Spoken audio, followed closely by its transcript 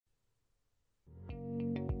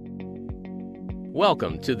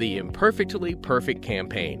Welcome to the Imperfectly Perfect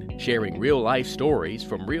campaign, sharing real-life stories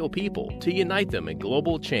from real people to unite them in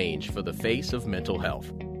global change for the face of mental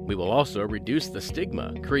health. We will also reduce the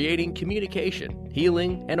stigma, creating communication,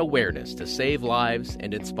 healing, and awareness to save lives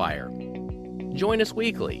and inspire. Join us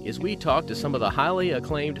weekly as we talk to some of the highly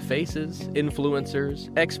acclaimed faces,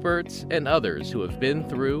 influencers, experts, and others who have been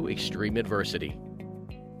through extreme adversity.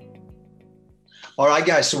 All right,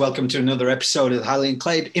 guys, so welcome to another episode of the Highly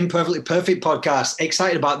Acclaimed Imperfectly Perfect podcast.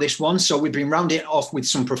 Excited about this one. So we've been rounding it off with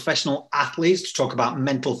some professional athletes to talk about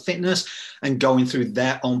mental fitness and going through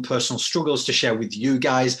their own personal struggles to share with you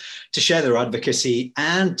guys, to share their advocacy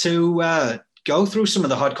and to go through some of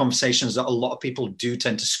the hard conversations that a lot of people do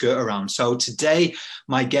tend to skirt around. So today,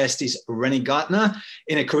 my guest is Renee Gartner.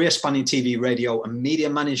 In a career spanning TV, radio, and media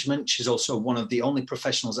management, she's also one of the only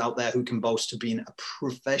professionals out there who can boast of being a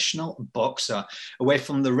professional boxer. Away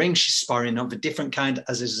from the ring, she's sparring of a different kind,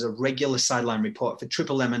 as is a regular sideline reporter for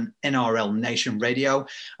Triple M and NRL Nation Radio,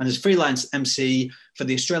 and as freelance MC for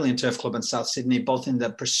the Australian Turf Club in South Sydney, both in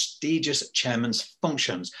the prestigious chairman's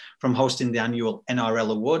functions, from hosting the annual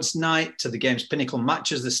NRL Awards Night to the game's pinnacle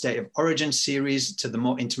matches, the State of Origin series, to the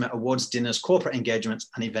more intimate awards dinners, corporate engagements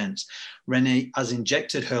and events. Renee has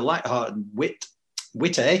injected her light-hearted wit,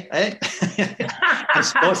 and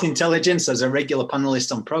sports intelligence as a regular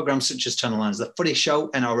panelist on programs such as Channel 9's The Footy Show,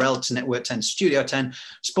 NRL to Network 10 Studio 10,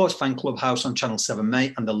 Sports Fan Clubhouse on Channel 7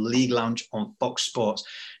 Mate, and the League Lounge on Fox Sports.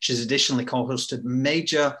 She's additionally co-hosted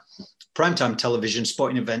major primetime television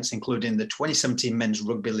sporting events, including the 2017 Men's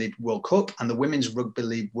Rugby League World Cup and the Women's Rugby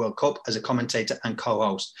League World Cup as a commentator and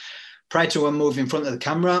co-host. Prior to her move in front of the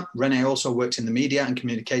camera, Renee also worked in the media and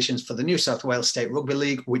communications for the New South Wales State Rugby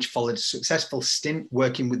League, which followed a successful stint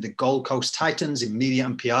working with the Gold Coast Titans in media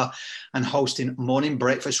and PR and hosting morning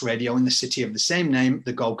breakfast radio in the city of the same name,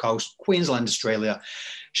 the Gold Coast, Queensland, Australia.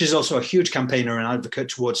 She's also a huge campaigner and advocate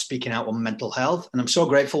towards speaking out on mental health. And I'm so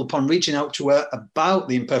grateful upon reaching out to her about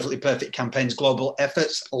the Imperfectly Perfect campaign's global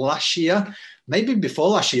efforts last year, maybe before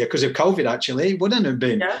last year because of COVID, actually, wouldn't have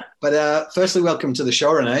been. Yeah. But firstly, welcome to the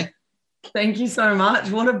show, Renee. Thank you so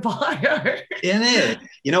much. What a bio. Isn't it?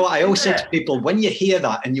 You know what I always say to people, when you hear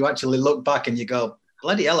that and you actually look back and you go,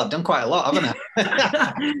 bloody hell, I've done quite a lot, haven't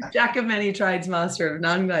I? Jack of many trades, master of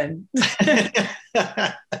none, Glenn.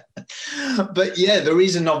 But yeah, the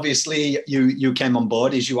reason obviously you came on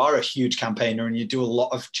board is you are a huge campaigner and you do a lot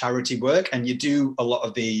of charity work and you do a lot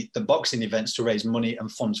of the boxing events to raise money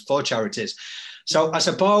and funds for charities. So I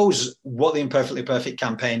suppose what the Imperfectly Perfect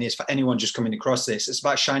campaign is for anyone just coming across this, it's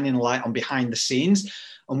about shining a light on behind the scenes.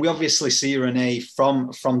 And we obviously see, Renee, from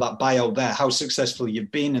that bio there, how successful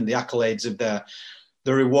you've been and the accolades of the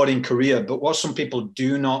rewarding career. But what some people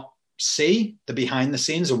do not see, the behind the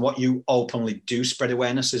scenes, and what you openly do spread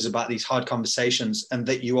awareness is about these hard conversations and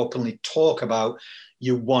that you openly talk about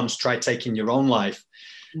you once tried taking your own life.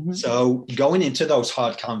 Mm-hmm. So going into those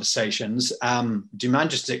hard conversations, do you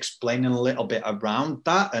mind just explaining a little bit around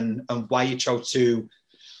that and why you chose to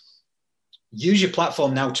use your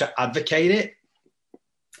platform now to advocate it?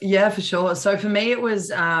 Yeah, for sure. So for me, it was,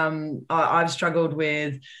 I've struggled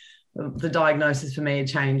with the diagnosis. For me had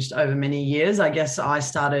changed over many years. I guess I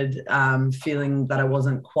started feeling that I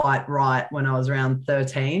wasn't quite right when I was around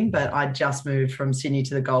 13, but I just moved from Sydney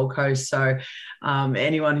to the Gold Coast. So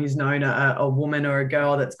anyone who's known a woman or a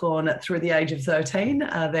girl that's gone through the age of 13,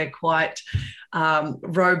 they're quite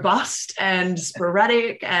robust and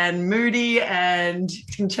sporadic and moody and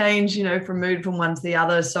can change, from mood from one to the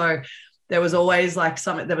other. So there was always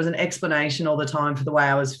there was an explanation all the time for the way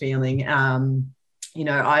I was feeling.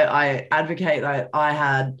 I advocate that I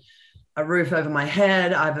had a roof over my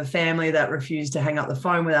head. I have a family that refused to hang up the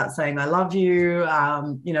phone without saying, I love you.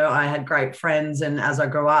 I had great friends. And as I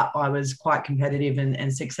grew up, I was quite competitive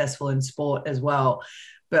and successful in sport as well.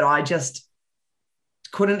 But I just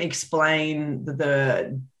couldn't explain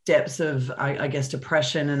the depths of, I guess,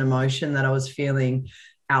 depression and emotion that I was feeling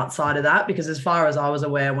outside of that, because as far as I was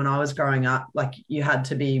aware when I was growing up, you had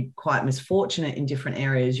to be quite misfortunate in different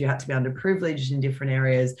areas. You had to be underprivileged in different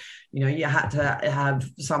areas. You had to have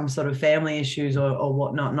some sort of family issues or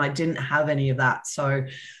whatnot. And I didn't have any of that. So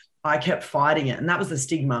I kept fighting it. And that was the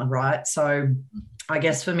stigma, right? So I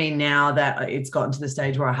guess for me now that it's gotten to the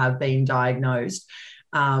stage where I have been diagnosed,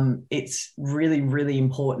 it's really, really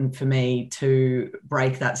important for me to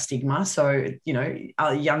break that stigma. So,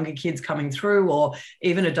 younger kids coming through or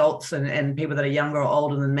even adults and people that are younger or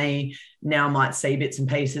older than me now might see bits and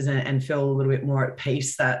pieces and feel a little bit more at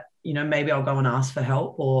peace that, maybe I'll go and ask for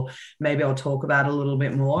help or maybe I'll talk about it a little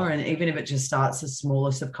bit more. And even if it just starts the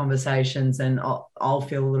smallest of conversations and I'll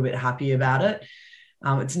feel a little bit happy about it.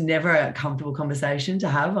 It's never a comfortable conversation to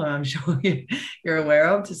have. I'm sure you're aware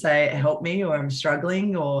of, to say, help me, or I'm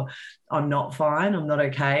struggling, or I'm not fine, I'm not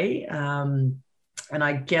okay. And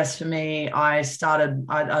I guess for me, I saw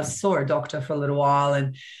a doctor for a little while,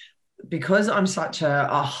 and because I'm such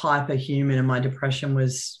a hyper human and my depression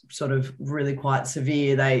was sort of really quite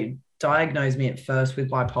severe, they diagnosed me at first with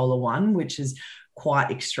bipolar 1, which is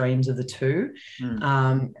quite extremes of the two.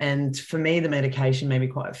 And for me, the medication made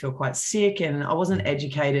me feel quite sick, and I wasn't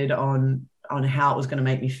educated on how it was going to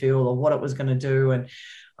make me feel or what it was going to do. And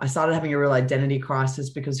I started having a real identity crisis,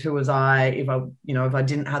 because who was I if I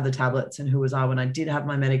didn't have the tablets, and who was I when I did have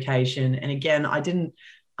my medication? And again, I didn't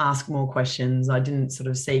ask more questions. I didn't sort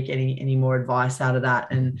of seek any more advice out of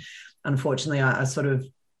that. And unfortunately, I sort of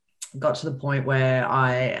got to the point where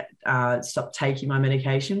I stopped taking my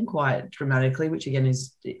medication quite dramatically, which again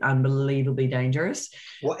is unbelievably dangerous.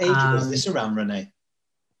 What age was this around, Renee?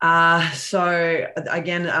 So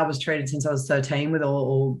again, I was treated since I was 13 with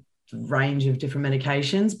all range of different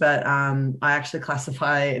medications, but I actually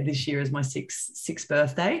classify this year as my sixth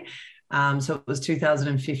birthday. So it was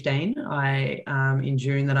 2015. In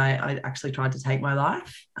June that I actually tried to take my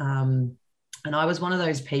life. And I was one of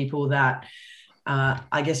those people that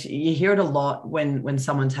I guess you hear it a lot when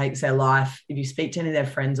someone takes their life. If you speak to any of their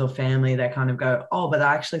friends or family, they kind of go, oh, but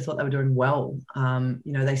I actually thought they were doing well.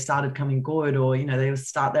 They started coming good, or,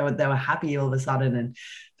 they were happy all of a sudden. And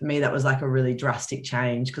for me, that was like a really drastic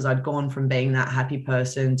change, because I'd gone from being that happy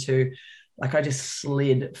person to, like, I just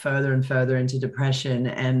slid further and further into depression.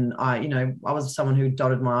 And I was someone who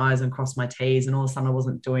dotted my I's and crossed my T's, and all of a sudden I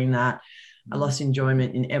wasn't doing that. I lost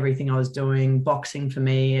enjoyment in everything I was doing. Boxing for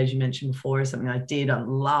me, as you mentioned before, is something I did. I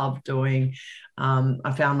love doing.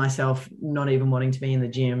 I found myself not even wanting to be in the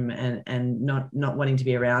gym, and not wanting to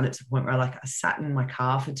be around it, to the point where I sat in my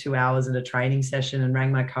car for 2 hours at a training session and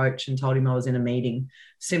rang my coach and told him I was in a meeting,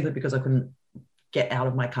 simply because I couldn't get out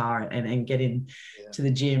of my car and get in to the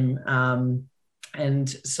gym. And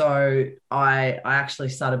so I actually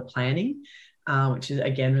started planning, which is,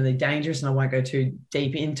 again, really dangerous, and I won't go too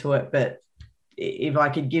deep into it, but if I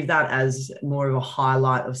could give that as more of a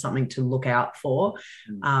highlight of something to look out for,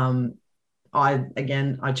 I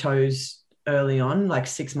chose early on, like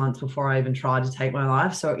 6 months before I even tried to take my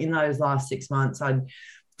life. So in those last 6 months, I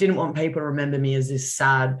didn't want people to remember me as this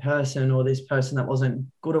sad person, or this person that wasn't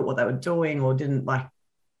good at what they were doing, or didn't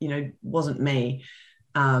wasn't me.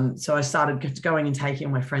 So I started going and taking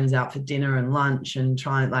my friends out for dinner and lunch, and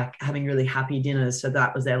trying, having really happy dinners. So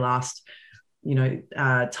that was their last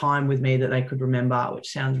time with me that they could remember,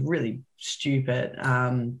 which sounds really stupid.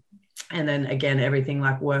 And then again, everything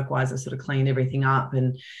work-wise, I sort of cleaned everything up,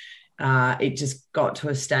 and it just got to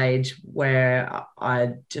a stage where I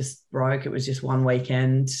just broke. It was just one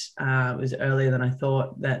weekend. It was earlier than I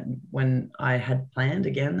thought, that when I had planned.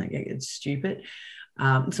 Again, it's stupid.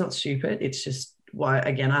 It's not stupid. It's just why,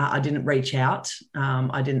 again, I didn't reach out.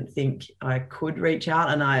 I didn't think I could reach out,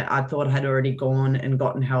 and I thought I had already gone and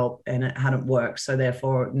gotten help, and it hadn't worked. So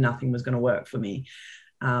therefore nothing was going to work for me,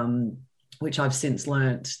 which I've since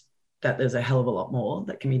learned that there's a hell of a lot more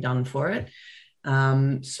that can be done for it.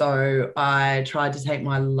 So I tried to take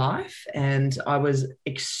my life, and I was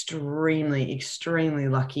extremely, extremely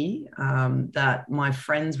lucky that my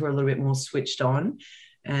friends were a little bit more switched on,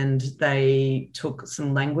 and they took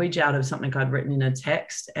some language out of something I'd written in a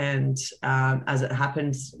text. And as it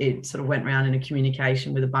happened, it sort of went around in a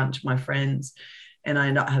communication with a bunch of my friends, and I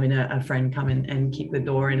ended up having a friend come in and kick the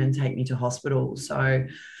door in and take me to hospital. So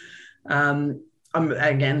I'm,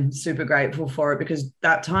 again, super grateful for it, because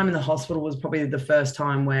that time in the hospital was probably the first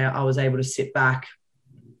time where I was able to sit back.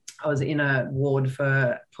 I was in a ward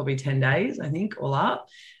for probably 10 days, I think, all up.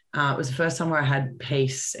 It was the first time where I had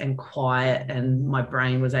peace and quiet, and my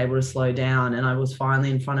brain was able to slow down. And I was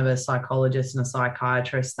finally in front of a psychologist and a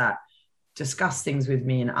psychiatrist that discussed things with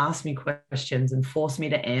me and asked me questions and forced me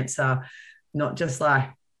to answer, not just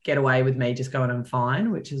get away with me just going, I'm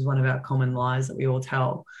fine, which is one of our common lies that we all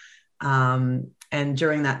tell. And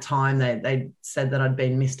during that time, they said that I'd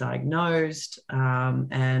been misdiagnosed,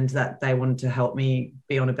 and that they wanted to help me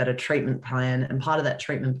be on a better treatment plan. And part of that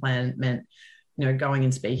treatment plan meant, going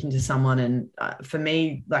and speaking to someone. And for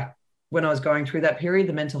me, when I was going through that period,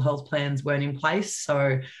 the mental health plans weren't in place. So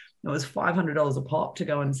it was $500 a pop to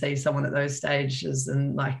go and see someone at those stages.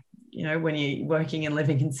 And when you're working and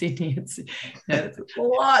living in Sydney, it's a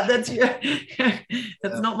lot. That's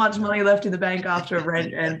not much money left in the bank after a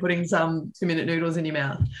rent and putting some 2-minute noodles in your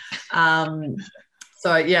mouth.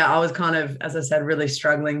 So yeah, I was kind of, as I said, really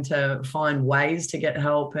struggling to find ways to get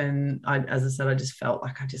help. And I just felt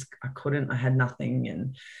like I couldn't. I had nothing.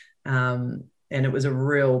 And And it was a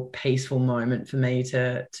real peaceful moment for me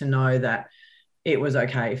to know that it was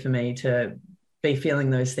okay for me to be feeling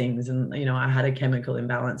those things. And, you know, I had a chemical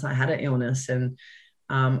imbalance, I had an illness, and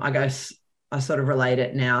I guess I sort of relate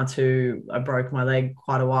it now to, I broke my leg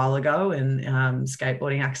quite a while ago in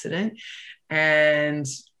skateboarding accident. And,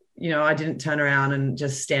 you know, I didn't turn around and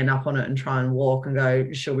just stand up on it and try and walk and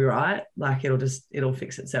go, she'll be right. Like it'll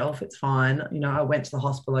fix itself. It's fine. You know, I went to the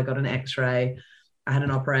hospital, I got an x-ray, I had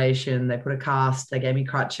an operation, they put a cast, they gave me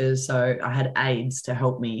crutches. So I had aids to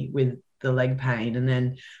help me with the leg pain. And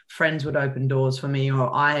then friends would open doors for me,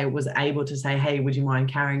 or I was able to say, hey, would you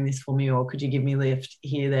mind carrying this for me? Or could you give me a lift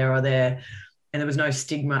here, there, or there? And there was no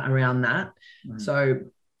stigma around that. So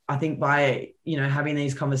I think by, you know, having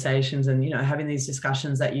these conversations and, you know, having these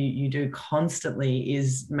discussions that you do constantly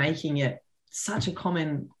is making it such a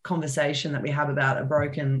common conversation that we have about a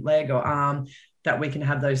broken leg or arm, that we can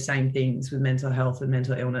have those same things with mental health and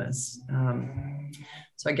mental illness.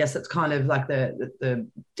 So I guess it's kind of like the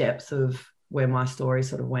depth of where my story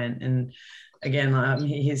sort of went. And again, I'm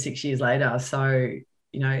here 6 years later. So,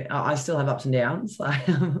 you know, I still have ups and downs.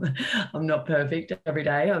 I'm not perfect every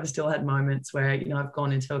day. I've still had moments where, you know, I've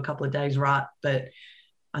gone into a couple of days rut, but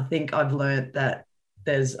I think I've learned that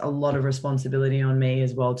there's a lot of responsibility on me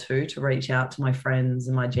as well too, to reach out to my friends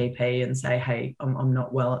and my GP and say, hey, I'm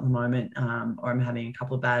not well at the moment, or I'm having a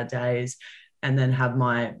couple of bad days, and then have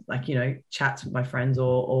my, like, you know, chats with my friends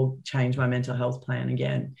or change my mental health plan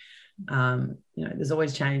again. You know, there's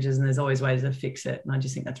always changes and there's always ways to fix it. And I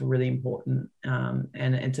just think that's really important.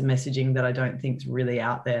 And it's a messaging that I don't think is really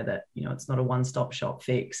out there, that, you know, it's not a one-stop shop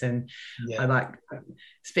fix. And I like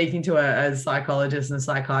speaking to a psychologist and a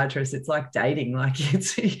psychiatrist, it's like dating. Like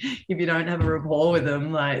it's, if you don't have a rapport with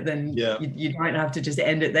them, like, then you don't have to just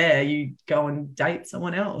end it there. You go and date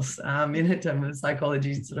someone else in a term of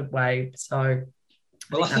psychology sort of way. So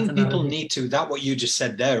well, I think people need to, that what you just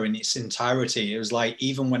said there in its entirety, it was like,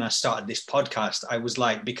 even when I started this podcast, I was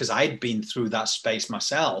like, because I'd been through that space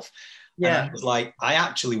myself. Yeah. And I was like, I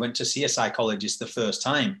actually went to see a psychologist the first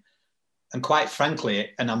time. And quite frankly,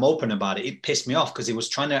 and I'm open about it, it pissed me off because he was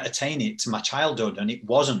trying to attain it to my childhood and it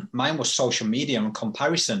wasn't. Mine was social media and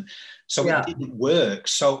comparison. So it didn't work.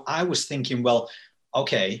 So I was thinking, well,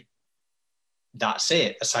 okay, that's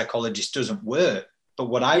it. A psychologist doesn't work. But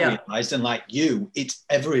what I realized, and like you, it's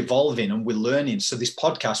ever evolving and we're learning. So this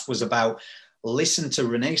podcast was about, listen to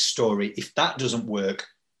Renee's story. If that doesn't work,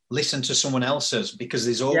 listen to someone else's, because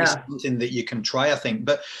there's always something that you can try, I think.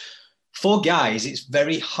 But for guys, it's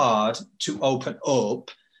very hard to open up.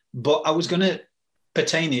 But I was going to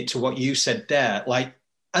pertain it to what you said there. Like,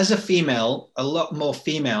 as a female, a lot more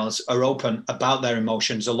females are open about their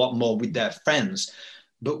emotions, a lot more with their friends.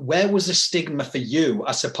 But where was the stigma for you,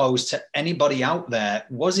 as opposed to anybody out there?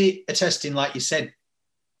 Was it attesting, like you said,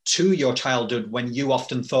 to your childhood, when you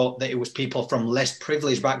often thought that it was people from less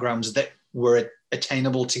privileged backgrounds that were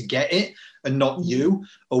attainable to get it and not you?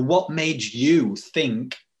 Or what made you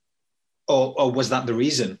think, or was that the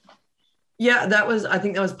reason? Yeah, I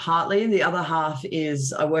think that was partly. The other half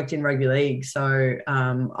is I worked in rugby league. So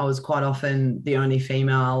I was quite often the only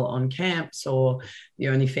female on camps or the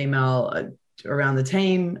only female around the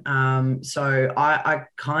team. So I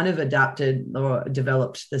kind of adapted or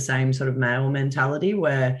developed the same sort of male mentality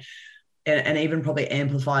where, and even probably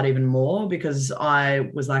amplified even more, because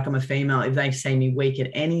I was like, I'm a female. If they see me weak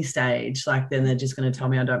at any stage, like, then they're just going to tell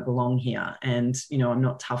me I don't belong here. And, you know, I'm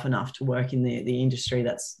not tough enough to work in the industry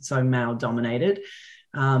that's so male dominated.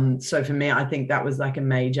 So for me, I think that was like a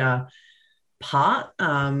major part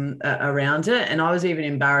around it. And I was even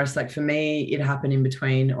embarrassed. Like, for me, it happened in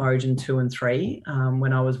between Origin 2 and 3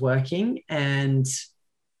 when I was working. And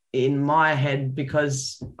in my head,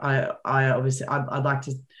 because I obviously, I'd like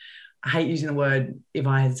to, I hate using the word if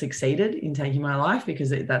I had succeeded in taking my life, because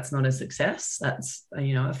that's not a success. That's,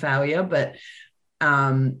 you know, a failure. But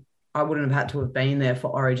I wouldn't have had to have been there for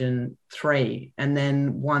Origin 3. And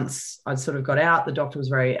then once I sort of got out, the doctor was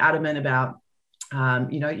very adamant about,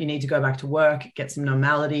 you know, you need to go back to work, get some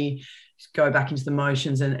normality, go back into the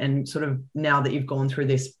motions. And sort of, now that you've gone through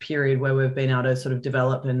this period where we've been able to sort of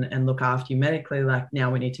develop and look after you medically, like,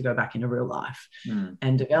 now we need to go back into real life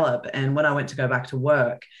and develop. And when I went to go back to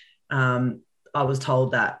work, I was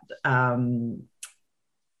told that that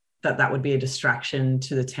would be a distraction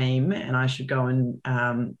to the team, and I should go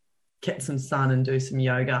and get some sun and do some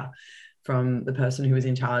yoga from the person who was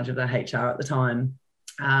in charge of the HR at the time.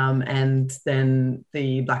 And then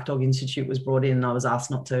the Black Dog Institute was brought in, and I was asked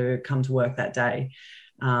not to come to work that day,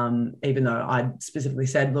 even though I specifically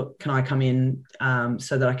said, look, can I come in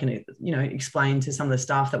so that I can, you know, explain to some of the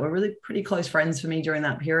staff that were really pretty close friends for me during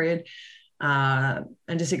that period.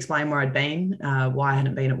 and just explain where I'd been, why I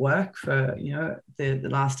hadn't been at work for, the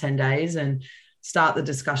last 10 days, and start the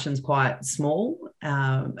discussions quite small,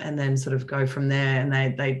 and then sort of go from there. And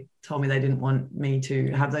they told me they didn't want me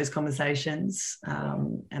to have those conversations,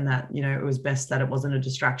 and that, it was best that it wasn't a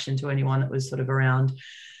distraction to anyone that was sort of around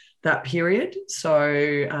that period.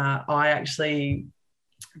 So I actually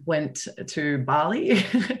went to Bali.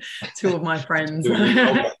 Two of my friends.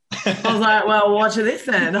 I was like, well, watch this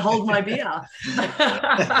then, hold my beer.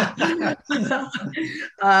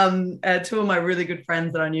 Two of my really good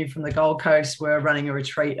friends that I knew from the Gold Coast were running a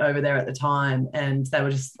retreat over there at the time. And they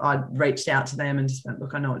were I reached out to them and just went,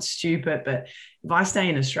 look, I know it's stupid, but if I stay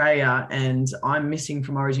in Australia and I'm missing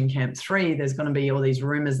from Origin Camp 3, there's going to be all these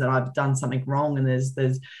rumors that I've done something wrong, and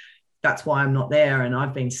that's why I'm not there, and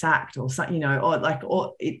I've been sacked, or something,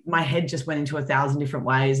 my head just went into 1,000 different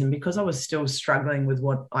ways. And because I was still struggling with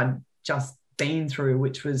what I'd just been through,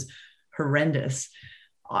 which was horrendous,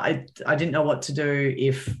 I didn't know what to do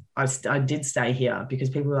if I did stay here, because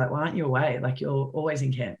people were like, why aren't you away? Like, you're always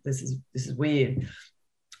in camp. This is weird.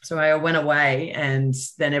 So I went away, and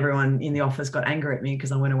then everyone in the office got angry at me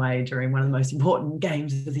because I went away during one of the most important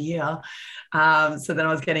games of the year. So then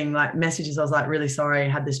I was getting like messages. I was like, really sorry, I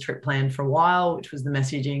had this trip planned for a while, which was the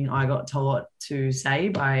messaging I got taught to say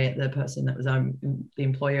by the person that was the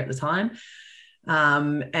employer at the time.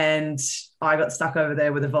 And I got stuck over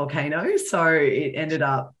there with a volcano. So it ended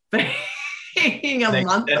up being a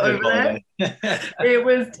month over there. It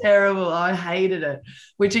was terrible. I hated it,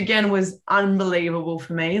 which again was unbelievable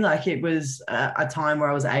for me. Like, it was a time where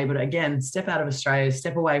I was able to, again, step out of Australia,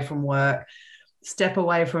 step away from work, step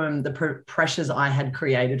away from the pressures I had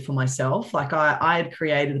created for myself. Like, I had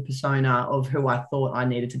created a persona of who I thought I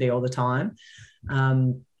needed to be all the time.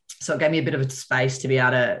 So it gave me a bit of a space to be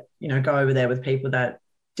able to, go over there with people that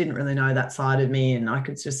didn't really know that side of me, and I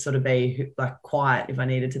could just sort of be like quiet if I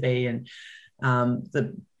needed to be. And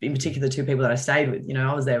in particular, the two people that I stayed with,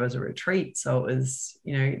 I was there as a retreat. So it was,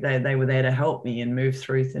 they were there to help me and move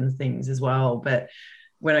through some things as well. But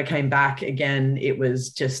when I came back again, it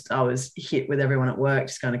was just, I was hit with everyone at work,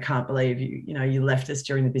 just going, I can't believe you left us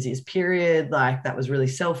during the busiest period. Like, that was really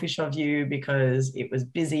selfish of you, because it was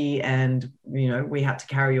busy and, we had to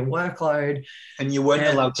carry your workload. And you weren't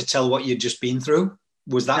allowed to tell what you'd just been through?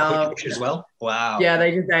 Was that as well? Wow. Yeah,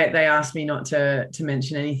 they asked me not to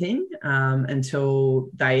mention anything until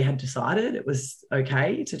they had decided it was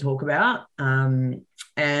okay to talk about. And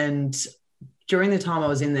during the time I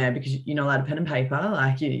was in there, because you're not allowed pen and paper,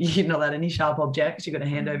 like you're not allowed any sharp objects, you've got to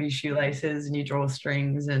hand over your shoelaces and your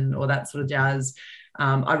drawstrings and all that sort of jazz.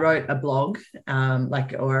 I wrote a blog,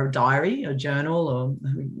 or a diary, a journal, or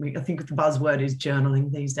I think the buzzword is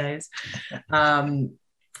journaling these days.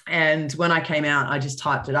 And when I came out, I just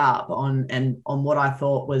typed it up on what I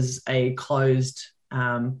thought was a closed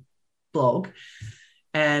blog.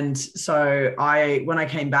 And so when I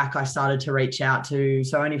came back, I started to reach out to,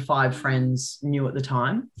 so only 5 friends knew at the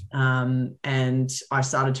time. And I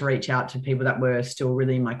started to reach out to people that were still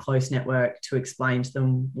really in my close network to explain to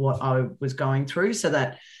them what I was going through, so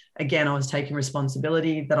that, again, I was taking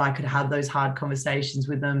responsibility, that I could have those hard conversations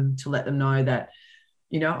with them to let them know that,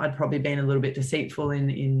 I'd probably been a little bit deceitful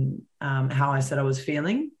in how I said I was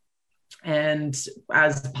feeling. And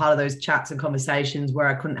as part of those chats and conversations where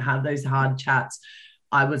I couldn't have those hard chats,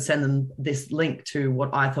 I would send them this link to what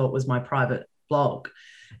I thought was my private blog.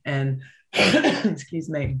 And excuse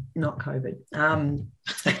me, not COVID.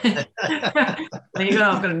 There you go,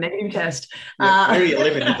 I've got a negative test. Yeah, where are you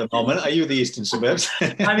living at the moment? Are you the eastern suburbs?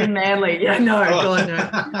 I'm in Manly. Yeah, no, God, no.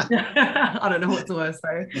 I don't know what's worse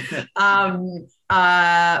though.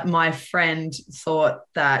 My friend thought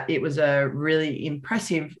that it was a really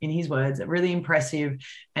impressive, in his words, a really impressive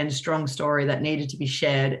and strong story that needed to be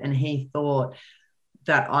shared. And he thought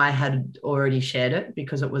that I had already shared it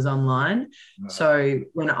because it was online. Right. So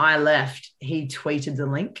when I left, he tweeted the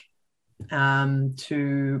link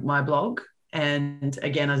to my blog. And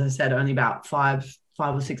again, as I said, only about five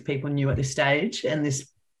or six people knew at this stage. And this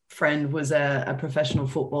friend was a professional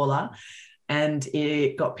footballer, and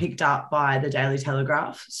it got picked up by the Daily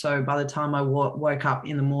Telegraph. So by the time I woke up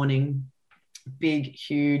in the morning, big,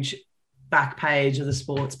 huge back page of the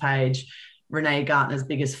sports page, Renee Gartner's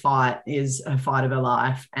biggest fight is a fight of her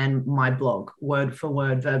life. And my blog, word for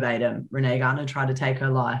word, verbatim, Renee Gartner tried to take her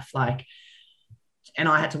life. And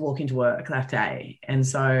I had to walk into work that day. And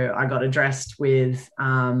so I got addressed with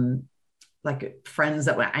friends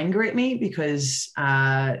that were angry at me because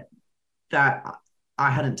that I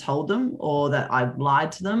hadn't told them, or that I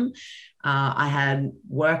lied to them. I had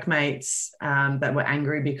workmates that were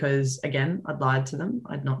angry because, again, I'd lied to them.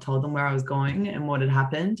 I'd not told them where I was going and what had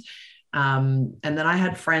happened. And then I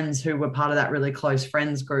had friends who were part of that really close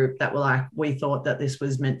friends group that were like, we thought that this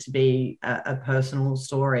was meant to be a personal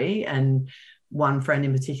story. And one friend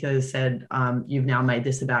in particular said, you've now made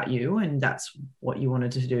this about you, and that's what you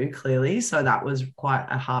wanted to do, clearly. So that was quite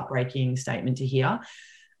a heartbreaking statement to hear.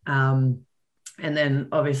 And then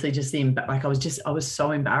obviously just I was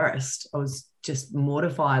so embarrassed. I was just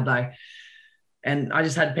mortified. And I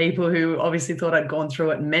just had people who obviously thought I'd gone through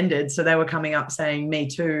it and mended. So they were coming up saying, me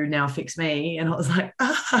too, now fix me. And I was like,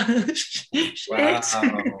 shit. Wow.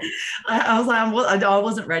 I was like, I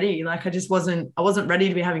wasn't ready. Like, I wasn't ready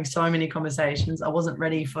to be having so many conversations. I wasn't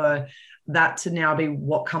ready for that to now be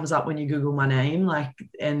what comes up when you Google my name.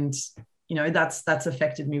 And that's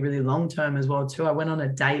affected me really long-term as well too. I went on a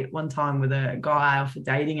date one time with a guy off a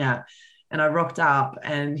dating app, and I rocked up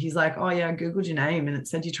and he's like, oh yeah, I Googled your name and it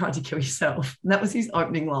said you tried to kill yourself. And that was his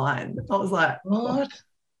opening line. I was like, what?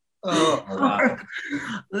 Oh, wow.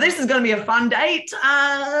 This is going to be a fun date.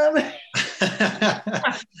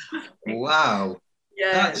 Wow.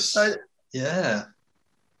 Yeah. Yeah.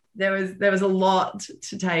 There was a lot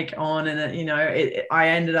to take on, and I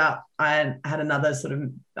had another sort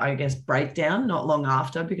of, I guess, breakdown not long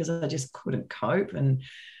after, because I just couldn't cope. And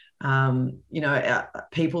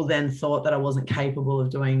people then thought that I wasn't capable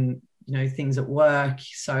of doing, things at work.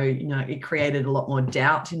 So, it created a lot more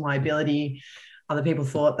doubt in my ability. Other people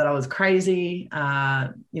thought that I was crazy,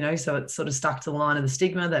 so it sort of stuck to the line of the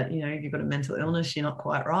stigma that, if you've got a mental illness, you're not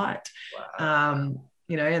quite right. Wow.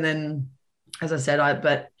 And then, as I said,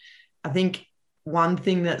 but I think one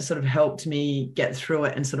thing that sort of helped me get through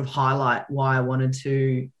it and sort of highlight why I wanted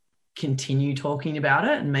to continue talking about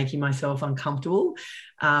it and making myself uncomfortable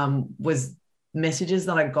was messages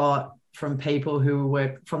that I got from people who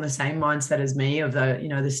were from the same mindset as me, of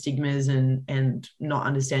the stigmas and not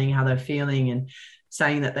understanding how they're feeling, and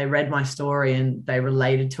saying that they read my story and they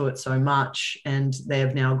related to it so much and they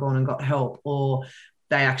have now gone and got help, or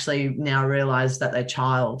they actually now realized that their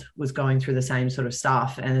child was going through the same sort of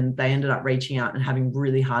stuff, and they ended up reaching out and having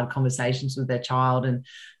really hard conversations with their child. And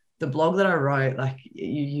the blog that I wrote, like,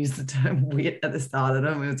 you used the term wit at the start. I don't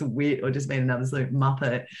know if it was a wit or just being an absolute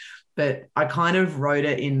muppet, but I kind of wrote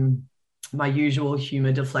it in my usual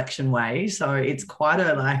humor deflection way. So it's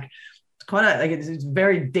it's a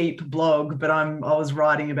very deep blog, but I was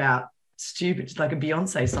writing about stupid, like a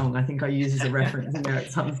Beyonce song, I think I used as a reference in there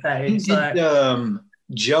at some stage.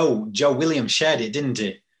 Joe Williams shared it, didn't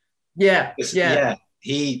he? Yeah.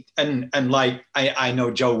 He I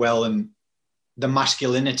know Joe well, and the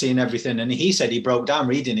masculinity and everything, and he said he broke down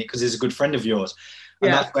reading it because he's a good friend of yours,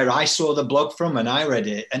 and that's where I saw the blog from, and I read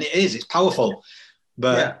it, and it's powerful.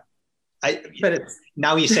 But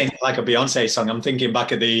now you're saying like a Beyonce song, I'm thinking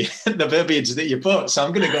back of the verbiage that you put, so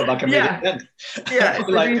I'm going to go back and read it again. Yeah,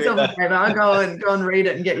 do yourself a favor. I'll go and read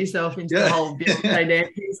it and get yourself into the whole Beyonce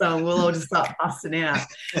dancing song. We'll all just start busting out.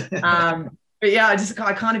 But yeah,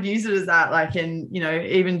 I kind of use it as that, like, and,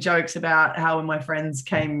 even jokes about how when my friends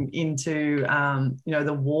came into,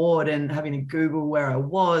 the ward and having to Google where I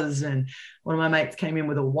was, and one of my mates came in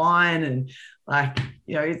with a wine, and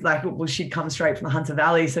it's like, well, she'd come straight from the Hunter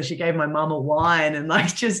Valley, so she gave my mum a wine, and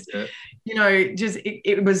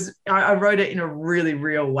it was, I wrote it in a really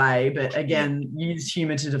real way, but again, used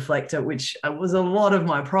humor to deflect it, which was a lot of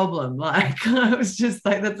my problem. Like, I was just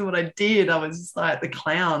like, that's what I did. I was just like the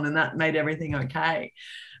clown, and that made everything okay.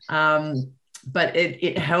 But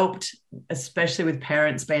it helped, especially with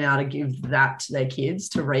parents being able to give that to their kids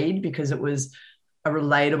to read, because it was a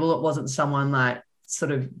relatable, it wasn't someone like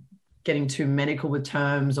sort of getting too medical with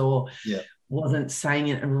terms, or wasn't saying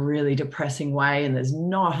it in a really depressing way. And there's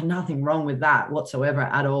nothing wrong with that whatsoever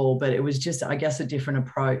at all. But it was just, I guess, a different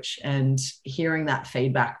approach. And hearing that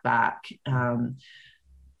feedback back,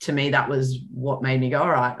 to me, that was what made me go, all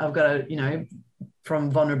right, I've got to,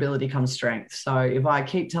 from vulnerability comes strength. So if I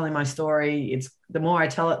keep telling my story, it's the more I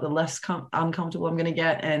tell it, the less uncomfortable I'm going to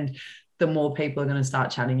get. And the more people are going to start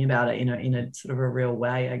chatting about it, in a sort of a real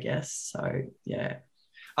way, I guess. So, yeah.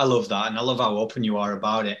 I love that. And I love how open you are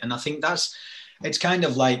about it. And I think it's kind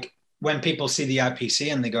of like when people see the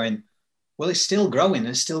IPC and they're going, well, it's still growing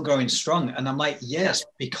and still growing strong. And I'm like, yes,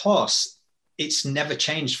 because it's never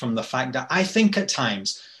changed from the fact that I think at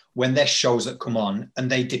times when there's shows that come on and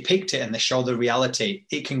they depict it and they show the reality,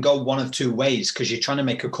 it can go one of two ways, because you're trying to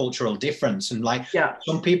make a cultural difference. And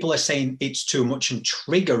some people are saying it's too much and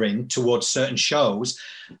triggering towards certain shows.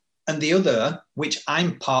 And the other, which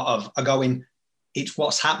I'm part of, are going, it's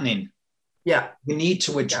what's happening. Yeah. We need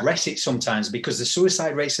to address it sometimes, because the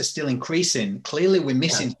suicide rates are still increasing. Clearly we're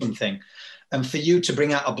missing something. And for you to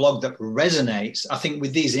bring out a blog that resonates, I think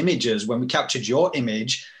with these images, when we captured your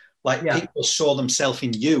image, Like people saw themselves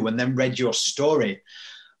in you and then read your story.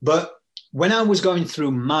 But when I was going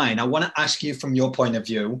through mine, I want to ask you from your point of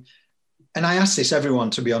view, and I ask this everyone,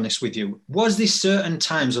 to be honest with you, was there certain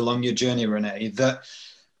times along your journey, Renee, that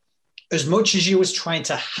as much as you was trying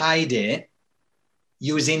to hide it,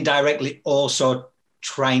 you was indirectly also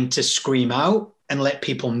trying to scream out and let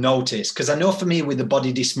people notice? Because I know for me with the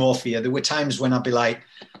body dysmorphia, there were times when I'd be like,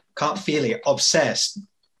 can't feel it, obsessed.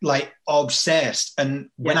 And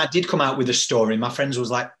when I did come out with a story, my friends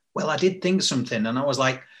was like, well, I did think something. And I was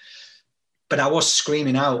like, but I was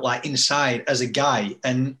screaming out like inside as a guy.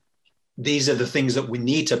 And these are the things that we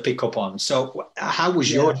need to pick up on. So how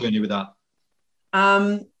was your journey with that?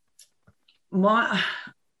 I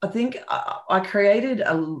think I created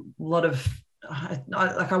a lot of,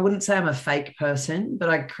 I wouldn't say I'm a fake person, but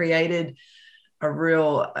I created a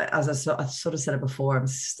real, as I sort of said it before, I'm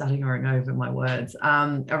stuttering over my words,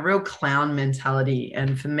 a real clown mentality.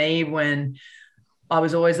 And for me, when I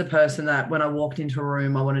was always a person that when I walked into a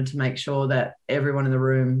room, I wanted to make sure that everyone in the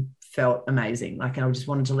room felt amazing. Like I just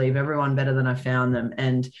wanted to leave everyone better than I found them.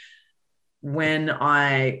 And when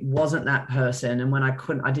I wasn't that person and when I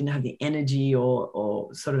didn't have the energy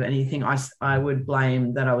or sort of anything, I would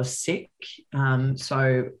blame that I was sick.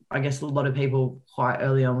 So I guess a lot of people quite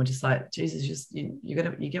early on were just like, Jesus, you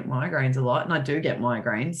get migraines a lot. And I do get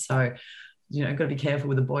migraines. So, got to be careful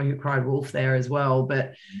with the boy who cried wolf there as well.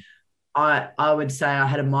 But I would say I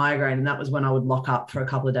had a migraine, and that was when I would lock up for a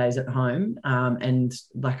couple of days at home, and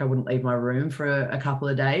like I wouldn't leave my room for a couple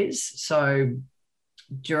of days. So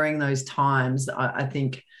during those times, I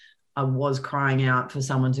think I was crying out for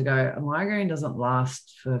someone to go, a migraine doesn't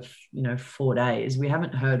last for 4 days. We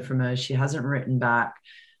haven't heard from her. She hasn't written back,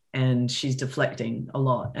 and she's deflecting a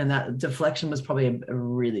lot. And that deflection was probably a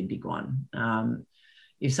really big one.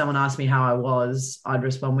 If someone asked me how I was, I'd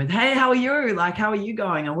respond with, hey, how are you? Like, how are you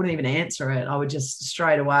going? I wouldn't even answer it. I would just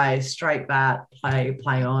straight back,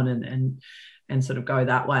 play on and sort of go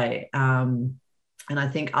that way. And I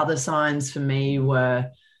think other signs for me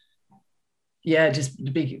were,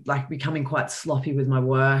 becoming quite sloppy with my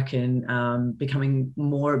work and becoming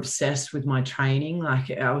more obsessed with my training.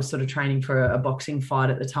 Like I was sort of training for a boxing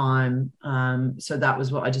fight at the time. So that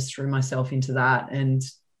was what I just threw myself into that. And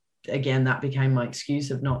again, that became my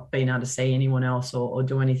excuse of not being able to see anyone else or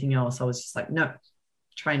do anything else. I was just like, no,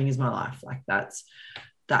 training is my life. Like that's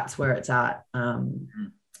where it's at. And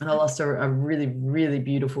I lost a really, really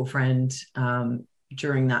beautiful friend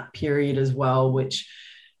during that period as well, which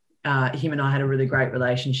him and I had a really great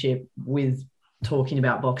relationship with talking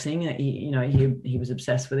about boxing. He was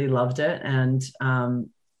obsessed with it. He loved it. And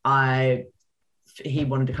he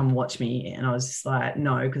wanted to come watch me, and I was just like,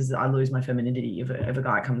 no, because I lose my femininity if a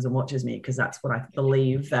guy comes and watches me, because that's what I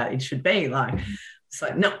believe that it should be. Like, it's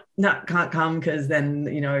like, no, can't come, because then,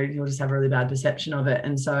 you'll just have a really bad perception of it.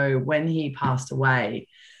 And so when he passed away,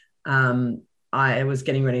 I was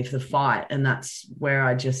getting ready for the fight, and that's where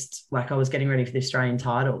I was getting ready for the Australian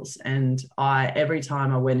titles. And every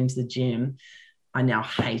time I went into the gym, I now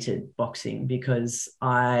hated boxing because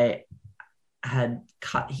I had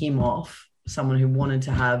cut him off, someone who wanted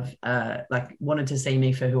to have wanted to see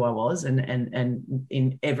me for who I was and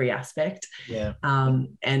in every aspect. Yeah.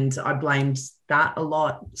 And I blamed that a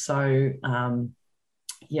lot. So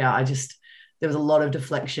there was a lot of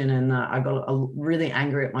deflection, and I got really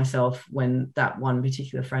angry at myself when that one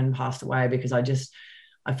particular friend passed away, because I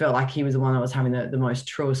felt like he was the one I was having the most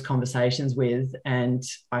truest conversations with, and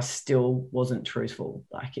I still wasn't truthful.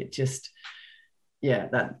 Like it just,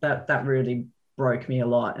 that really broke me a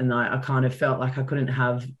lot. And I kind of felt like I couldn't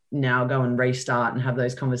go and restart and have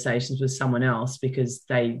those conversations with someone else, because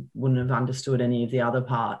they wouldn't have understood any of the other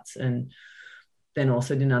parts, and then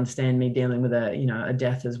also didn't understand me dealing with a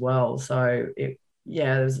death as well. So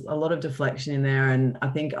there's a lot of deflection in there. And I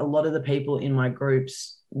think a lot of the people in my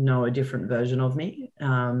groups know a different version of me,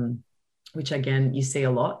 which again, you see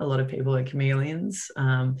a lot of people are chameleons.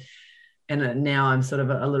 And now I'm sort of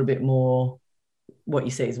a little bit more, what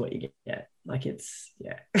you see is what you get. Like it's,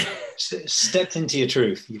 Stepped into your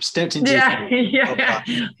truth. You've stepped into your truth. Yeah.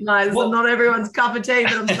 Nice. Well, not everyone's cup of tea,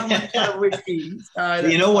 but I'm someone's cup of whiskey. So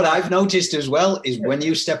you know what I've noticed as well is when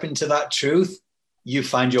you step into that truth, you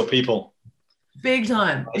find your people. Big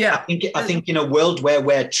time. Yeah. I think in a world where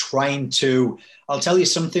we're trying to, I'll tell you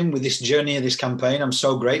something with this journey of this campaign, I'm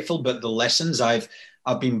so grateful, but the lessons I've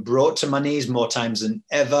been brought to my knees more times than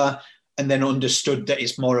ever. And then understood that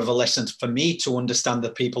it's more of a lesson for me to understand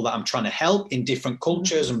the people that I'm trying to help in different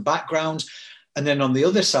cultures and backgrounds. And then on the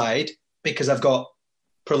other side, because I've got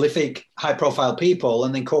prolific, high-profile people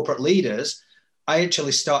and then corporate leaders, I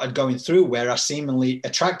actually started going through where I seemingly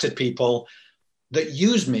attracted people that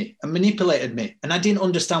used me and manipulated me. And I didn't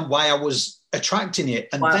understand why I was attracting it.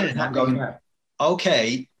 And then I'm going,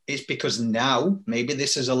 okay, it's because now maybe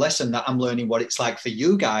this is a lesson that I'm learning what it's like for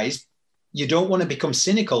you guys. You don't want to become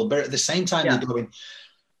cynical, but at the same time, you're going,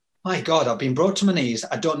 my God, I've been brought to my knees.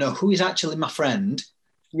 I don't know who is actually my friend.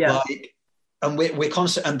 Yeah. Like, and we're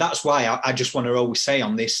constant. And that's why I just want to always say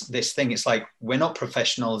on this thing, it's like, we're not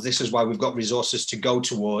professionals. This is why we've got resources to go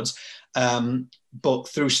towards. But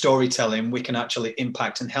through storytelling, we can actually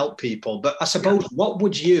impact and help people. But I suppose, what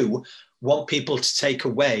would you want people to take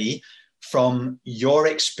away from your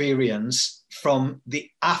experience from the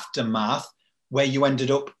aftermath, where you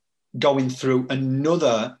ended up going through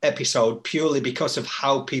another episode purely because of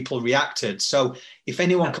how people reacted? So if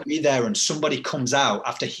anyone could be there and somebody comes out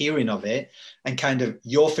after hearing of it and kind of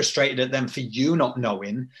you're frustrated at them for you not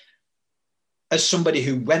knowing, as somebody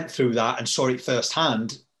who went through that and saw it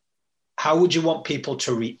firsthand, how would you want people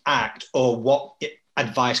to react, or what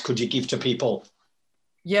advice could you give to people?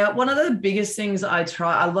 Yeah, one of the biggest things I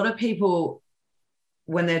try, a lot of people,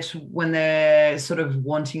 when they're sort of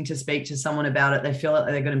wanting to speak to someone about it, they feel like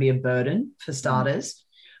they're going to be a burden, for starters.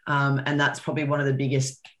 And that's probably one of the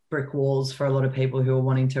biggest brick walls for a lot of people who are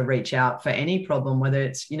wanting to reach out for any problem, whether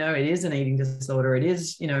it's, it is an eating disorder, it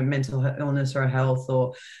is, mental illness or health,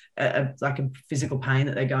 or like a physical pain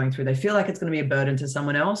that they're going through. They feel like it's going to be a burden to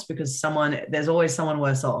someone else because there's always someone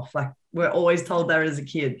worse off. Like, we're always told that as a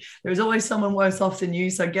kid. There's always someone worse off than you.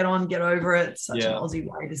 So get over it. Such an Aussie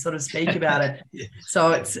way to sort of speak about it.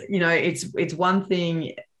 So it's, it's one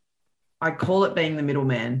thing, I call it being the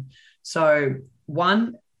middleman. So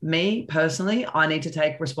me personally, I need to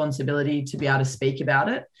take responsibility to be able to speak about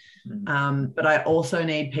it. But I also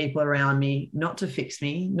need people around me not to fix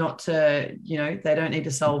me, not to, they don't need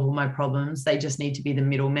to solve all my problems. They just need to be the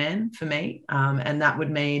middleman for me. And that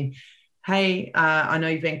would mean, hey, I know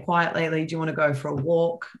you've been quiet lately. Do you want to go for a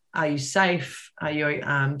walk? Are you safe? Do you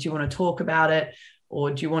want to talk about it?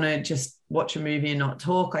 Or do you want to just watch a movie and not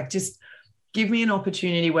talk? Like, just give me an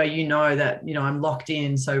opportunity where that, I'm locked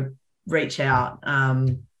in. So reach out.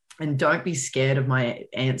 And don't be scared of my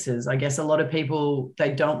answers. I guess a lot of people,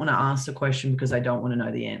 they don't want to ask the question because they don't want to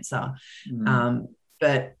know the answer.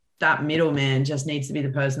 But that middleman just needs to be the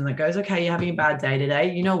person that goes, okay, you're having a bad day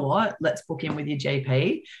today. You know what? Let's book in with your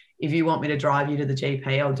GP. If you want me to drive you to the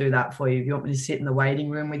GP, I'll do that for you. If you want me to sit in the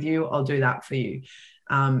waiting room with you, I'll do that for you.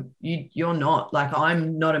 You're not, like,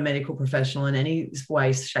 I'm not a medical professional in any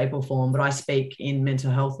way, shape or form, but I speak in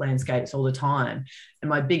mental health landscapes all the time. And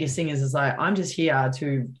my biggest thing is like, I'm just here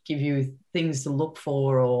to give you things to look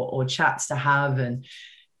for or chats to have. And,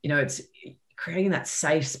 it's creating that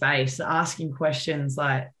safe space, asking questions.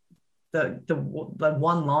 Like, the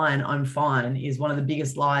one line, I'm fine, is one of the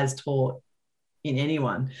biggest lies taught in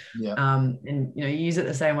anyone. And you use it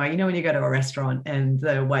the same way, when you go to a restaurant and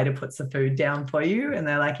the waiter puts the food down for you and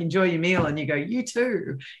they're like, enjoy your meal, and you go, you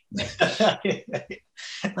too. We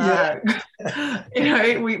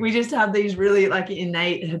just have these really like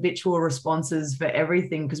innate habitual responses for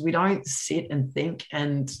everything because we don't sit and think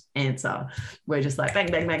and answer. We're just like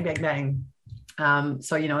bang bang bang bang bang.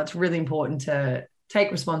 So it's really important to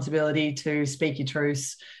take responsibility, to speak your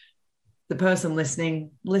truths. The person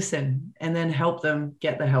listening, listen, and then help them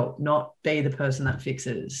get the help, not be the person that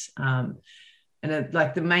fixes.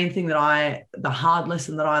 Like the main thing the hard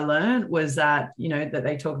lesson that I learned was that, that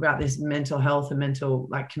they talk about this mental health and mental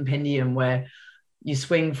like compendium where you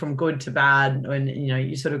swing from good to bad and,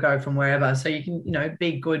 you sort of go from wherever. So you can,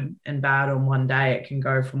 be good and bad on one day. It can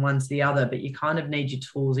go from one to the other, but you kind of need your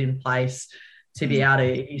tools in place to be able to,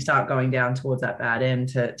 if you start going down towards that bad end,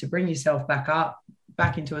 to bring yourself back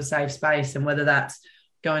into a safe space. And whether that's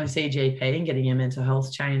going to see a GP and getting your mental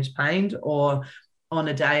health change pained, or on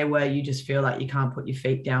a day where you just feel like you can't put your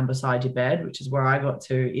feet down beside your bed, which is where I got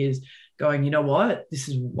to, is going, you know what, this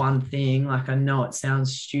is one thing, like, I know it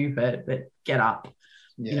sounds stupid, but get up.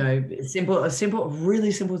 A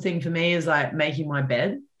really simple thing for me is like making my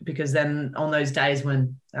bed, because then on those days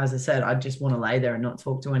when, as I said, I just want to lay there and not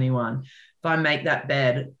talk to anyone, if I make that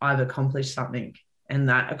bed, I've accomplished something. And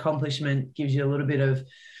that accomplishment gives you a little bit of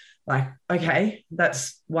like, okay,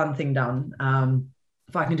 that's one thing done.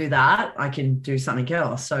 If I can do that, I can do something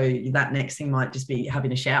else. So that next thing might just be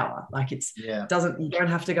having a shower. Like you don't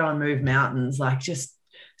have to go and move mountains. Like, just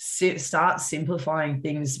start simplifying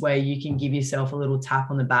things where you can give yourself a little tap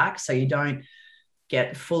on the back, so you don't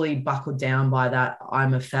get fully buckled down by that,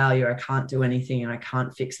 I'm a failure, I can't do anything, and I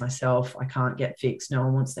can't fix myself, I can't get fixed, no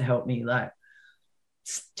one wants to help me. Like,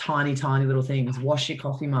 tiny little things. Wash your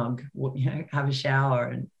coffee mug, have a shower,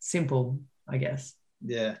 and simple, I guess.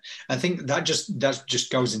 Yeah, I think that just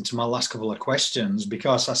goes into my last couple of questions,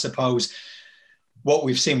 because I suppose what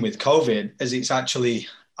we've seen with COVID is it's actually,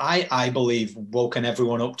 I believe, woken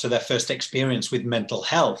everyone up to their first experience with mental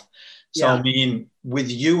health. So, Yeah. I mean, with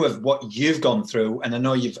you of what you've gone through, and I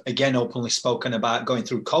know you've again openly spoken about going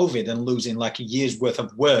through COVID and losing like a year's worth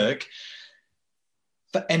of work.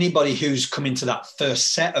 For anybody who's come into that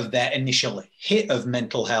first set of their initial hit of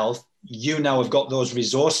mental health, you now have got those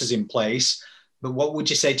resources in place. But what would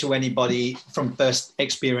you say to anybody from first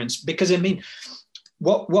experience? Because I mean,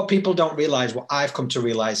 what people don't realize, what I've come to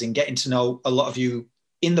realize in getting to know a lot of you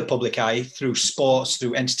in the public eye through sports,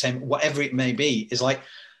 through entertainment, whatever it may be, is like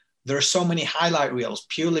there are so many highlight reels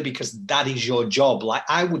purely because that is your job. Like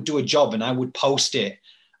I would do a job and I would post it.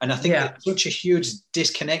 And I think there's such a huge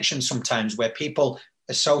disconnection sometimes where people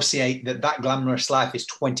associate that glamorous life is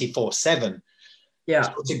 24/7. Yeah.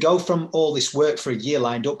 So to go from all this work for a year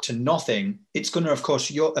lined up to nothing, it's going to, of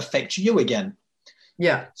course, affect you again.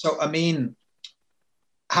 Yeah. So, I mean,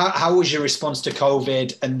 how was your response to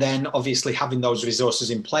COVID? And then obviously having those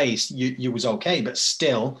resources in place, you was okay, but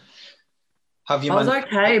still, have you? I was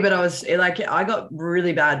okay, but I was like, I got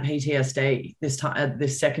really bad PTSD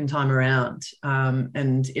this second time around.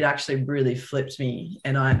 And it actually really flipped me.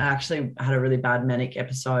 And I actually had a really bad manic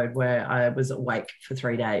episode where I was awake for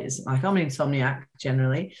 3 days. Like I'm an insomniac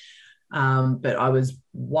generally. But I was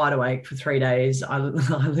wide awake for 3 days. I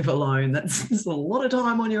live alone. That's a lot of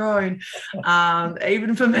time on your own,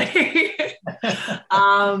 even for me.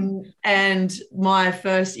 And my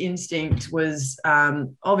first instinct was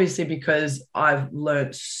obviously because I've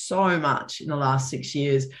learned so much in the last 6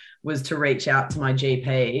 years was to reach out to my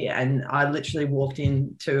GP. And I literally walked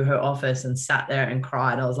into her office and sat there and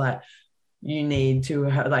cried. I was like, you need to,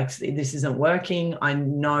 like, this isn't working. I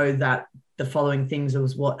know that the following things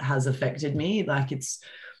was what has affected me. Like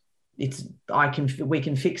we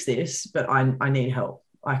can fix this, but I need help.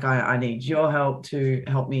 Like I need your help to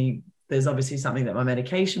help me. There's obviously something that my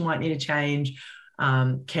medication might need to change.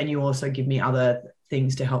 Can you also give me other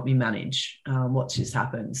things to help me manage what's just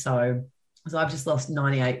happened? So I've just lost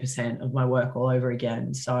 98% of my work all over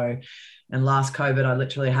again. So, and last COVID, I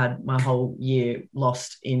literally had my whole year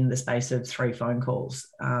lost in the space of 3 phone calls.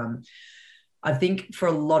 I think for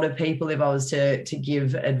a lot of people, if I was to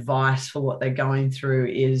give advice for what they're going through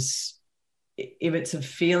is if it's a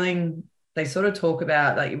feeling, they sort of talk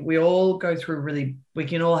about, like, we all go through we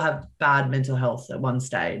can all have bad mental health at one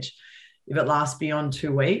stage. If it lasts beyond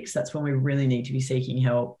 2 weeks, that's when we really need to be seeking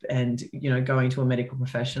help and, going to a medical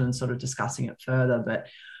professional and sort of discussing it further. But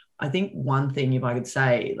I think one thing, if I could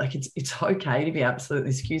say, like, it's okay to be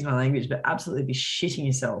absolutely, excuse my language, but absolutely be shitting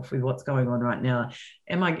yourself with what's going on right now.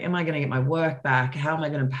 Am I going to get my work back? How am I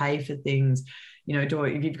going to pay for things?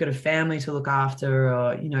 If you've got a family to look after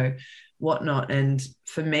or, whatnot. And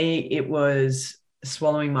for me, it was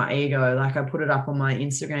swallowing my ego. Like I put it up on my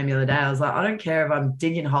Instagram the other day. I was like, I don't care if I'm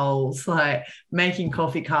digging holes, like making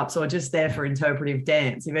coffee cups or just there for interpretive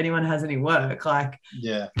dance. If anyone has any work, like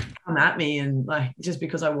come at me. And like, just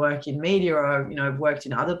because I work in media or, I've worked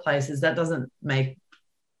in other places, that doesn't make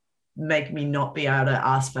me not be able to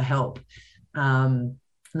ask for help. And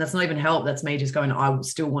that's not even help. That's me just going, I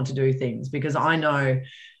still want to do things because I know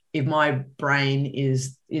if my brain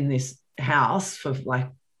is in this house for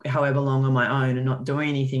like however long on my own and not doing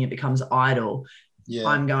anything, it becomes idle.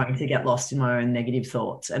 I'm going to get lost in my own negative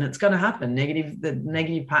thoughts, and it's going to happen. The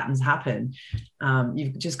negative patterns happen.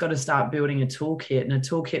 You've just got to start building a toolkit, and a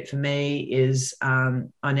toolkit for me is I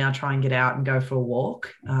now try and get out and go for a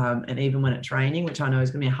walk, and even when it's raining, which I know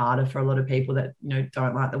is going to be harder for a lot of people that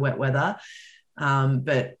don't like the wet weather.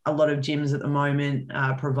 But a lot of gyms at the moment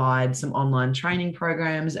provide some online training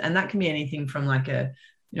programs, and that can be anything from like a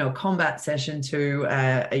combat session to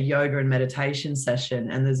a yoga and meditation session.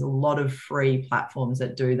 And there's a lot of free platforms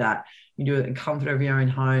that do that. You do it in the comfort of your own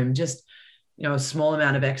home, just, a small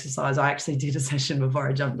amount of exercise. I actually did a session before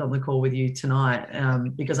I jumped on the call with you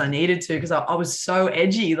tonight because I needed to, because I was so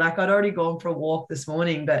edgy. Like I'd already gone for a walk this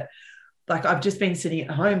morning, but like I've just been sitting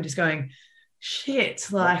at home just going, shit,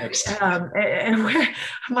 like, and where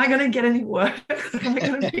am I going to get any work? Am I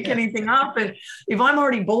going to pick anything up? And if I'm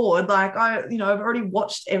already bored, like I've already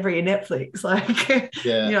watched every Netflix, like,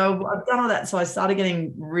 I've done all that. So I started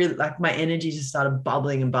getting really, like, my energy just started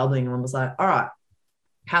bubbling and I was like, all right,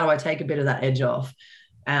 how do I take a bit of that edge off?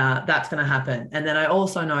 That's going to happen. And then I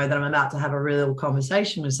also know that I'm about to have a real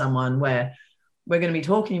conversation with someone where we're going to be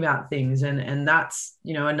talking about things. And that's,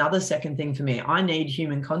 you know, another second thing for me. I need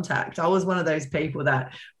human contact. I was one of those people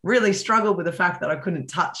that really struggled with the fact that I couldn't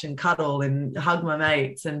touch and cuddle and hug my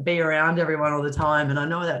mates and be around everyone all the time. And I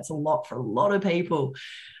know that's a lot for a lot of people.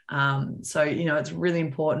 So, you know, it's really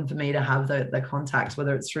important for me to have the contacts,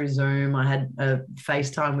 whether it's through Zoom. I had a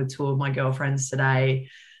FaceTime with 2 of my girlfriends today.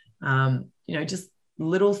 You know, just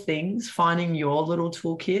little things, finding your little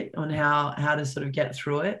toolkit on how to sort of get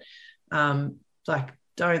through it. Like,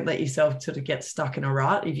 don't let yourself sort of get stuck in a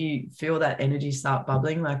rut. If you feel that energy start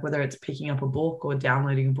bubbling, like whether it's picking up a book or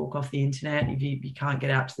downloading a book off the internet, if you can't get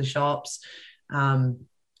out to the shops,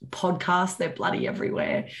 podcasts, they're bloody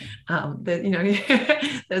everywhere. You know,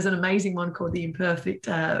 there's an amazing one called the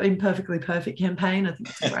Imperfectly Perfect campaign. I think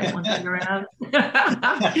it's a great one to go around.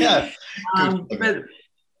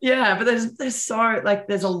 But there's so, like,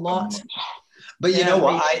 there's a lot. But you know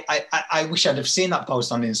what? I wish I'd have seen that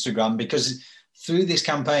post on Instagram, because through this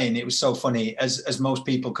campaign, it was so funny. As most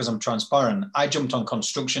people, because I'm transparent, I jumped on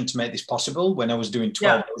construction to make this possible when I was doing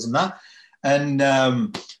 12 hours and that. And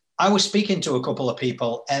I was speaking to a couple of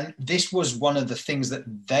people, and this was one of the things that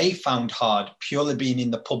they found hard, purely being in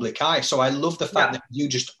the public eye. So I love the fact that you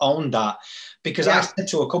just owned that, because I said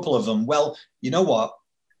to a couple of them, well, you know what?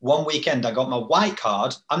 One weekend I got my white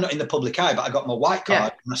card. I'm not in the public eye, but I got my white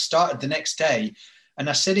card, and I started the next day. And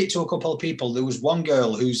I said it to a couple of people. There was one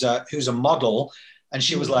girl who's a model, and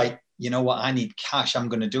she was like, you know what? I need cash. I'm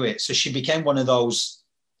going to do it. So she became one of those,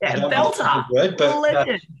 belter, word, but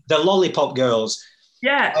the lollipop girls.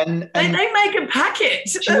 Yeah, and they make a packet.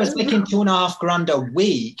 She was making $2,500 a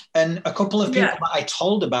week, and a couple of people that I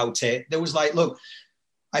told about it, there was like, look,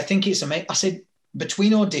 I think it's amazing. I said,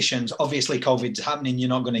 between auditions, obviously COVID's happening, you're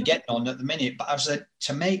not going to get on at the minute, but I said,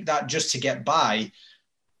 to make that just to get by.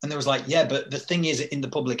 And there was like, yeah, but the thing is, in the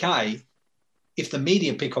public eye, if the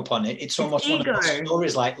media pick up on it, it's almost one of those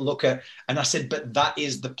stories like, look at, and I said, but that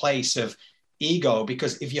is the place of ego,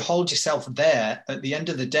 because if you hold yourself there, at the end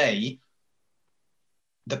of the day,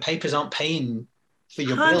 the papers aren't paying for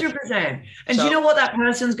your 100%. And do you know what that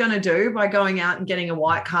person's going to do by going out and getting a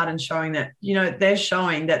white card and showing that, you know, they're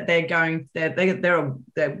showing that they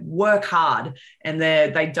work hard, and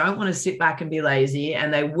they don't want to sit back and be lazy,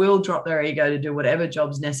 and they will drop their ego to do whatever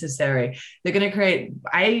job's necessary. They're going to create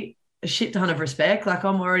a shit ton of respect. Like,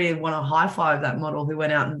 I'm already want to high five that model who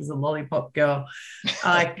went out and was a lollipop girl,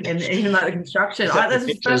 like, and even like the construction. I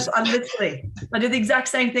did the exact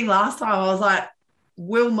same thing last time. I was like,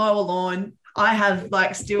 we'll mow a lawn. I have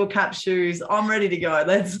like steel cap shoes. I'm ready to go.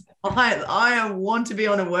 I want to be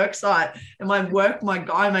on a work site. And my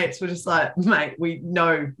guy mates were just like, mate,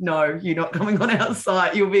 no, you're not coming on our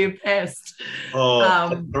site. You'll be a pest.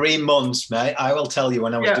 For 3 months, mate. I will tell you,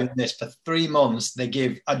 when I was doing this for 3 months,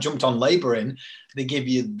 I jumped on labouring. They give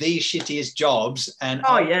you the shittiest jobs. And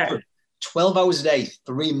 12 hours a day,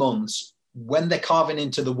 3 months, when they're carving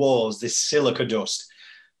into the walls, this silica dust.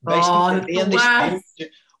 Basically,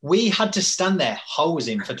 we had to stand there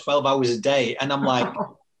hosing for 12 hours a day. And I'm like,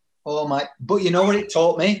 oh my, but you know what it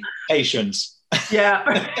taught me? Patience. Yeah.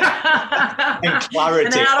 And clarity.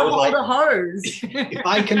 And how to hold a hose. If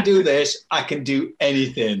I can do this, I can do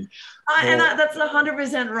anything. And that's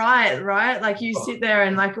 100% right? Like, you sit there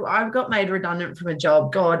and, like, I've got made redundant from a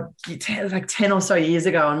job, God, like 10 or so years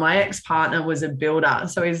ago. And my ex-partner was a builder.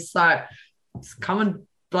 So he's like, come and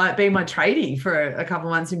like be my tradie for a couple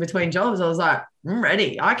of months in between jobs. I was like, I'm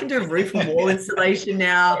ready. I can do roof and wall installation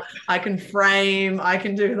now. I can frame. I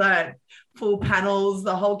can do like full panels,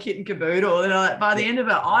 the whole kit and caboodle. And like, by the end of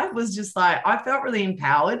it, I was just like, I felt really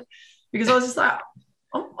empowered, because I was just like,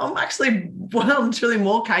 I'm actually truly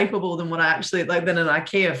more capable than what I actually like than an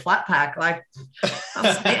IKEA flat pack. Like,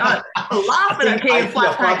 I laugh at IKEA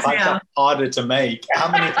flat packs now. Harder to make.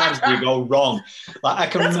 How many times do you go wrong? Like, I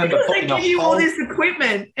can remember because they give you all this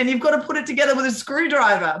equipment and you've got to put it together with a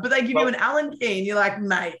screwdriver, but they give you an Allen key and you're like,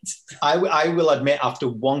 mate. I will admit, after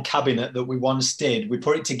one cabinet that we once did, we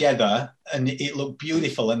put it together and it looked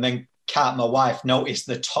beautiful, and then Kat, my wife, noticed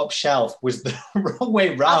the top shelf was the wrong way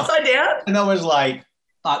round. Upside down? And I was like,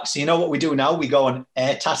 so you know what we do now? We go on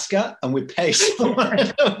Airtasker and we pay someone to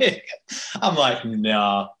do it. I'm like,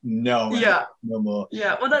 no more.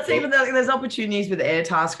 Yeah, well, that's even there's opportunities with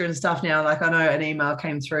Airtasker and stuff now. Like, I know an email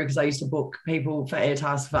came through because I used to book people for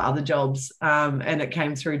Airtasker for other jobs, and it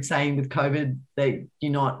came through saying with COVID that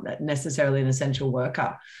you're not necessarily an essential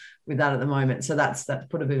worker with that at the moment. So that's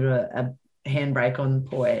put a bit of a handbrake on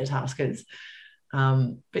poor Airtaskers.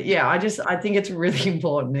 But yeah, I think it's really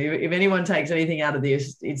important. If anyone takes anything out of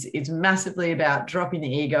this, it's massively about dropping the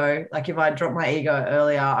ego. Like if I dropped my ego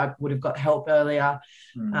earlier, I would have got help earlier.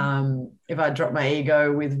 If I dropped my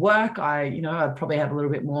ego with work, I'd probably have a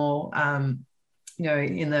little bit more,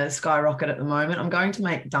 in the skyrocket at the moment. I'm going to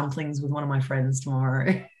make dumplings with one of my friends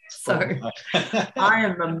tomorrow. So I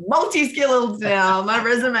am a multi-skilled now. My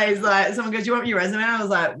resume is like, someone goes, "Do you want your resume?" I was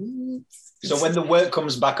like, So when the work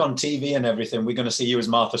comes back on TV and everything, we're going to see you as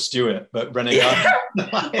Martha Stewart, but Brené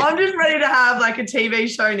I'm just ready to have like a TV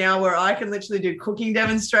show now where I can literally do cooking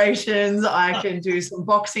demonstrations. I can do some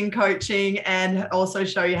boxing coaching and also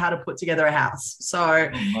show you how to put together a house. So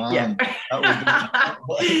yeah.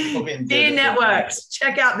 Dear networks,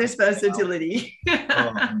 check out this versatility.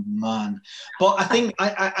 Oh man. But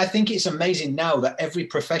I think it's amazing now that every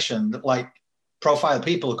profession that like profile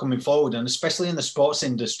people are coming forward, and especially in the sports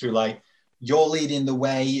industry, like you're leading the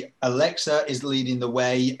way. Alexa is leading the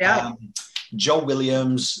way. Yeah. Joe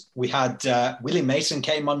Williams. We had Willie Mason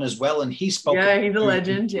came on as well, and he spoke. Yeah, he's a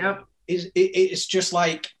legend. Yep. It's just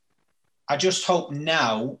like, I just hope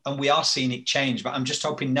now, and we are seeing it change, but I'm just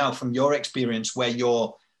hoping now from your experience where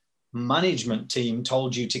your management team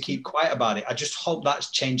told you to keep quiet about it, I just hope that's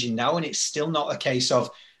changing now, and it's still not a case of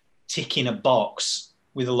ticking a box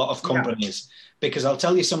with a lot of companies. Yeah. Because I'll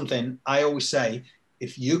tell you something, I always say,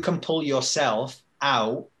 if you can pull yourself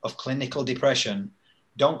out of clinical depression,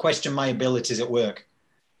 don't question my abilities at work.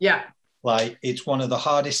 Yeah. Like, it's one of the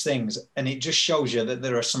hardest things. And it just shows you that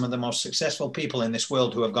there are some of the most successful people in this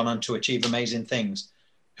world who have gone on to achieve amazing things,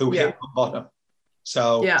 who hit the bottom.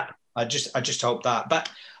 So I just hope that. But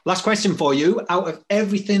last question for you. Out of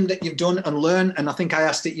everything that you've done and learned, and I think I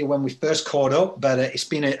asked it you when we first caught up, but it's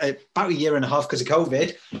been about a year and a half because of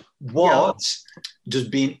COVID. What does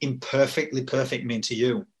being imperfectly perfect mean to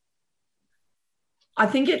you? I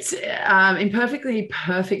think it's imperfectly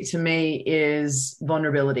perfect to me is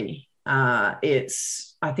vulnerability. I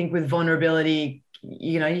think with vulnerability,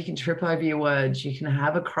 you can trip over your words, you can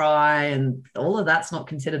have a cry, and all of that's not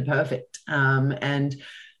considered perfect. And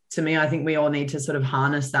to me, I think we all need to sort of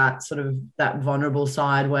harness that vulnerable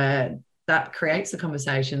side where that creates the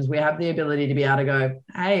conversations. We have the ability to be able to go,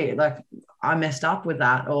 hey, like I messed up with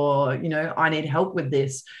that, or, I need help with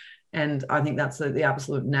this. And I think that's the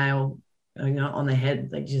absolute nail, on the head.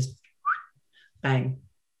 Like just bang.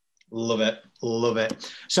 Love it.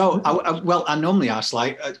 So I normally ask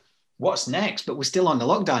what's next, but we're still on the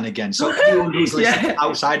lockdown again. So anyone who's listening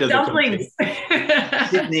outside of dumplings. The country,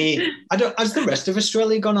 Sydney, has the rest of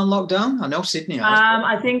Australia gone on lockdown? I know Sydney has.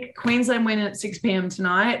 I think Queensland went at 6 p.m.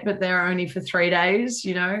 tonight, but they're only for 3 days,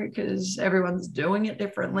 because everyone's doing it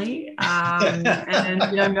differently. And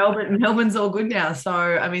Melbourne's all good now. So,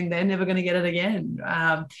 I mean, they're never going to get it again.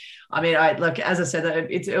 As I said,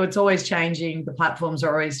 it's always changing. The platforms are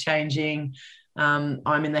always changing.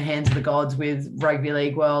 I'm in the hands of the gods with Rugby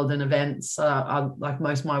League World and events.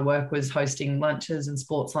 Most of my work was hosting lunches and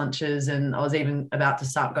sports lunches, and I was even about to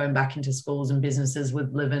start going back into schools and businesses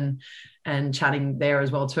with Livin and chatting there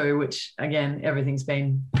as well too, which again, everything's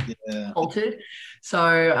been altered.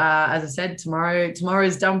 So as I said,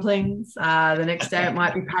 tomorrow's dumplings. The next day it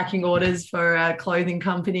might be packing orders for a clothing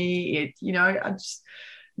company. I just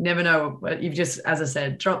never know. But you've just, as I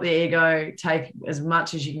said, drop the ego, take as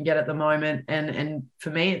much as you can get at the moment. And for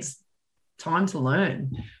me, it's time to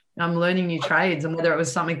learn. I'm learning new trades, and whether it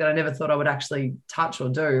was something that I never thought I would actually touch or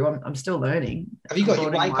do, I'm still learning. Have you got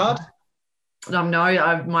your white card? No,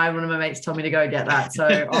 one of my mates told me to go get that.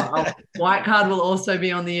 So white card will also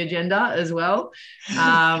be on the agenda as well.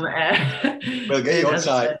 We'll get you on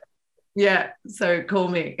site. Yeah, so call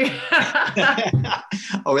me. I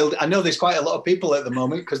know there's quite a lot of people at the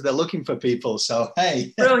moment because they're looking for people. So,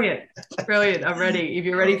 hey. Brilliant. I'm ready. If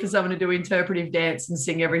you're ready for someone to do interpretive dance and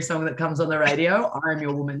sing every song that comes on the radio, I'm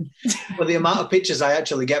your woman. Well, the amount of pictures I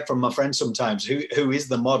actually get from my friend sometimes, who is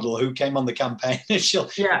the model, who came on the campaign, and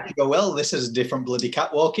she'll go, well, this is a different bloody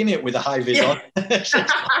catwalk in it with a high vis on. I'm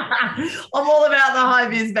all about the high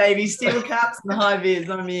vis, baby. Steel caps and the high vis.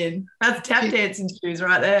 I'm in. That's tap dancing shoes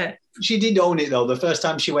right there. She did own it though. The first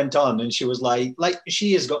time she went on, and she was like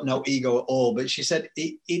she has got no ego at all. But she said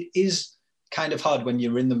it is kind of hard when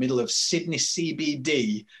you're in the middle of Sydney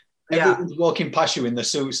CBD. Everyone's walking past you in the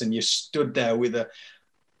suits, and you stood there with a.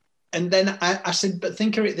 And then I said, but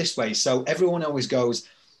think of it this way. So everyone always goes,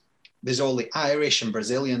 there's all the Irish and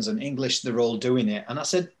Brazilians and English. They're all doing it, and I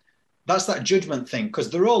said, that's that judgment thing, because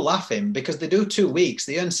they're all laughing because they do 2 weeks,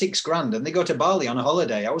 they earn $6,000 and they go to Bali on a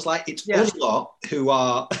holiday. I was like, it's us lot who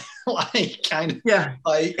are like kind of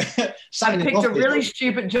like I picked a really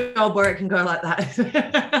stupid job where it can go like that.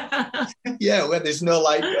 Where there's no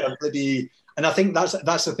bloody And I think that's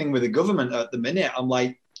the thing with the government at the minute. I'm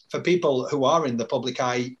like, for people who are in the public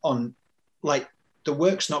eye, on like the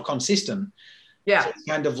work's not consistent. Yeah. So it's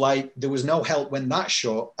kind of like there was no help when that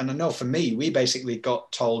shut. And I know for me, we basically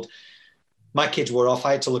got told my kids were off.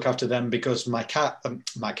 I had to look after them because my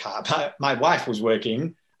wife was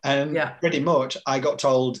working. And pretty much I got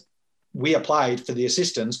told we applied for the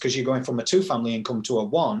assistance because you're going from a 2-family income to a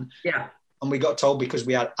 1. Yeah. And we got told because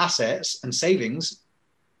we had assets and savings,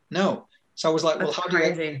 no. So I was like, well, how do you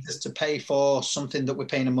expect us to pay for something that we're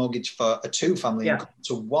paying a mortgage for a 2-family income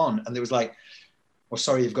to 1? And they was like, well,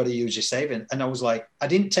 sorry, you've got to use your saving. And I was like, I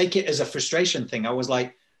didn't take it as a frustration thing. I was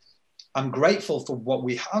like, I'm grateful for what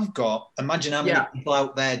we have got. Imagine how many people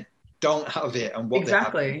out there don't have it and what they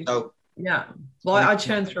have. So, yeah. Well, I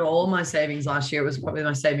churned through all my savings last year. It was probably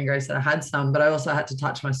my saving grace that I had some, but I also had to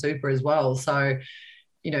touch my super as well. So,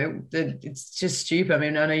 you know, it's just stupid. I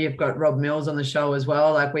mean, I know you've got Rob Mills on the show as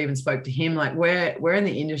well. Like we even spoke to him, like we're in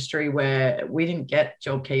the industry where we didn't get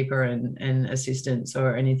JobKeeper and assistance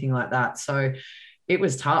or anything like that. So it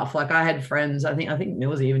was tough. Like I had friends, I think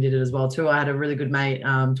Mills even did it as well too. I had a really good mate,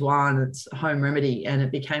 Dwan, it's Home Remedy, and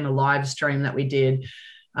it became a live stream that we did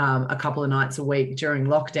a couple of nights a week during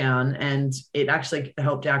lockdown. And it actually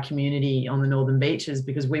helped our community on the Northern Beaches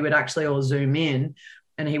because we would actually all Zoom in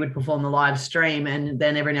and he would perform the live stream, and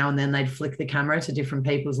then every now and then they'd flick the camera to different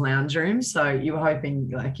people's lounge rooms. So you were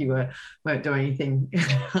hoping like you weren't doing anything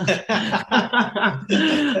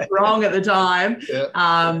wrong at the time.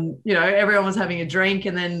 Yeah. You know, everyone was having a drink,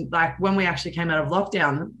 and then like when we actually came out of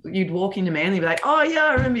lockdown, you'd walk into Manly and be like, oh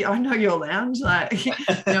yeah, I know your lounge. Like, you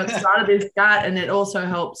know, it started this, that, and it also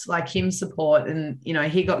helps like him support, and you know,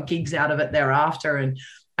 he got gigs out of it thereafter. And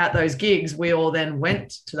at those gigs, we all then went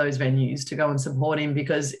to those venues to go and support him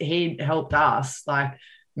because he helped us. Like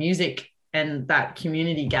music and that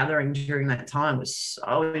community gathering during that time was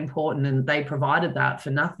so important, and they provided that for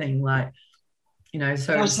nothing. Like, you know,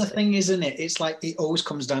 so that's the thing, isn't it? It's like it always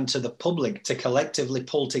comes down to the public to collectively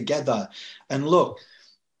pull together. And look,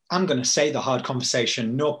 I'm going to say the hard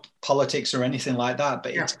conversation, no politics or anything like that,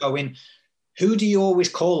 but it's going, who do you always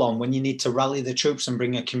call on when you need to rally the troops and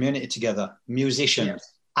bring a community together? Musicians.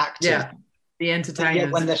 Actors, the entertainers.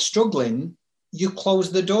 When they're struggling, you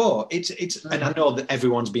close the door. It's and I know that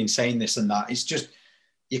everyone's been saying this and that. It's just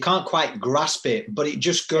you can't quite grasp it, but it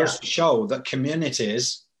just goes to show that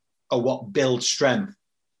communities are what build strength.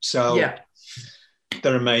 So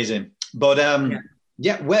they're amazing. But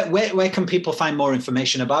where can people find more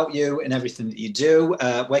information about you and everything that you do?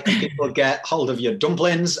 Where can people get hold of your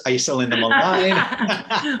dumplings? Are you selling them online?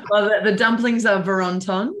 Well, the dumplings are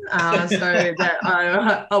Veronton, so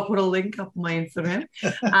that I'll put a link up on my Instagram.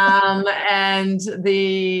 And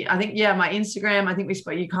I think my Instagram, I think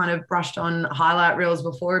you kind of brushed on highlight reels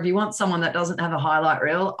before. If you want someone that doesn't have a highlight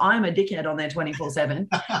reel, I'm a dickhead on there 24/7.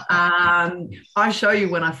 I show you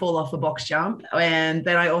when I fall off a box jump, and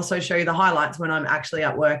then I also show you the highlights when I'm actually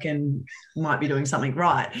at work and might be doing something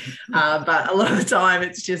right. But a lot of the time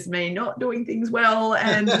it's just me not doing things well.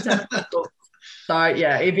 And so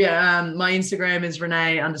if you my Instagram is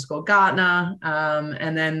Renee_Gartner,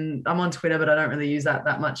 and then I'm on Twitter, but I don't really use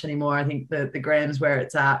that much anymore. I think the gram's where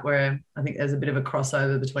it's at, where I think there's a bit of a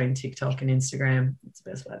crossover between TikTok and Instagram. It's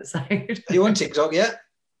the best way to say it. Are you on TikTok yet?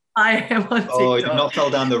 I am on TikTok. Oh, you've not fell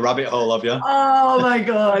down the rabbit hole, have you? Oh my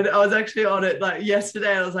God. I was actually on it like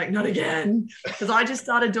yesterday. I was like, not again. Because I just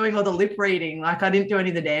started doing all the lip reading. Like I didn't do any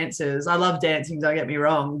of the dances. I love dancing, don't get me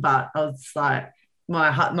wrong. But I was like,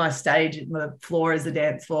 my stage, the floor is the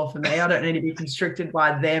dance floor for me. I don't need to be constricted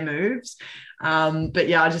by their moves. But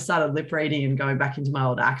I just started lip reading and going back into my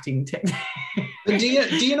old acting technique. But do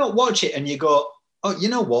you not watch it and you go, oh, you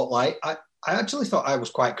know what? Like I actually thought I was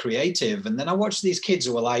quite creative. And then I watched these kids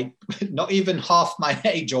who were like not even half my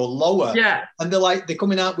age or lower. Yeah. And they're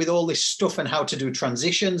coming out with all this stuff and how to do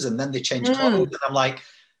transitions, and then they change clothes. And I'm like,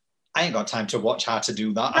 I ain't got time to watch how to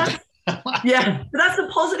do that. But that's the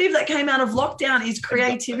positive that came out of lockdown is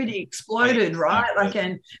creativity exploded, right? Like,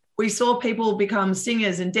 and we saw people become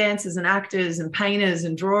singers and dancers and actors and painters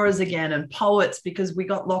and drawers again and poets because we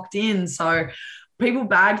got locked in. So people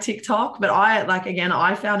bag TikTok, but I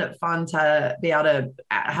found it fun to be able to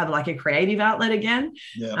have like a creative outlet again.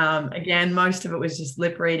 Yeah. Again, most of it was just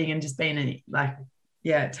lip reading and just being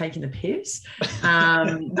taking the piss.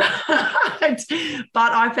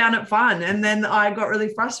 But I found it fun. And then I got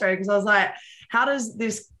really frustrated because I was like, how does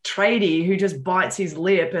this tradie who just bites his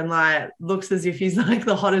lip and like looks as if he's like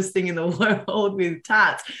the hottest thing in the world with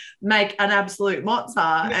tats make an absolute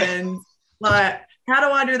mozza? And like, how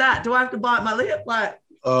do I do that? Do I have to bite my lip? Like,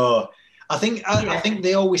 oh, I think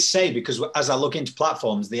they always say, because as I look into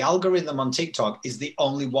platforms, the algorithm on TikTok is the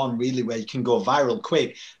only one really where you can go viral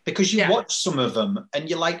quick, because you watch some of them and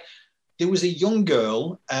you're like, there was a young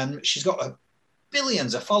girl and she's got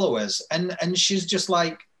billions of followers and she's just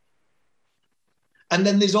like, and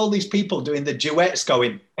then there's all these people doing the duets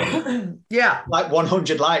going, like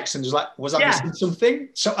 100 likes, and just like, was I missing something?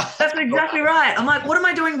 So that's exactly right. I'm like, what am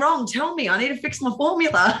I doing wrong? Tell me, I need to fix my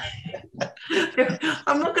formula.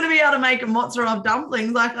 I'm not going to be able to make a mozzarella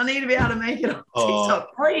dumplings. Like, I need to be able to make it on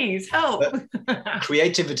TikTok. Please help.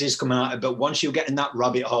 Creativity is coming out, but once you get in that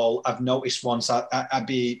rabbit hole, I've noticed once I'd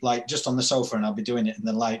be like just on the sofa and I'll be doing it, and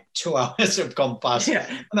then like 2 hours have gone past,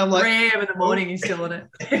 and I'm like, 3 a.m. in the morning, you're still on it.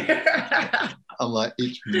 I'm like,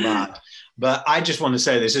 it's mad. But I just want to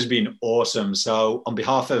say this has been awesome. So on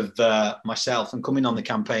behalf of myself and coming on the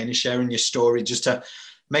campaign and sharing your story just to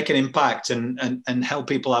make an impact and help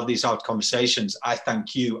people have these hard conversations, I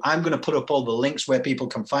thank you. I'm going to put up all the links where people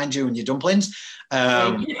can find you and your dumplings.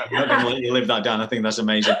 I'm not going to let you live that down. I think that's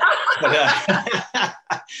amazing.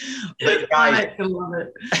 But guys, I love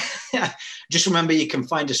it. Just remember, you can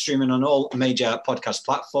find us streaming on all major podcast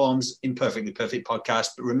platforms, Imperfectly Perfect Podcast.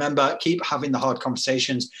 But remember, keep having the hard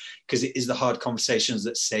conversations, because it is the hard conversations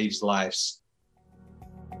that saves lives.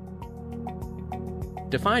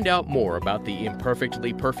 To find out more about the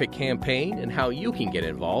Imperfectly Perfect campaign and how you can get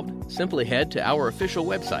involved, simply head to our official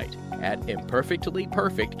website at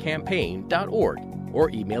imperfectlyperfectcampaign.org or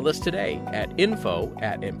email us today at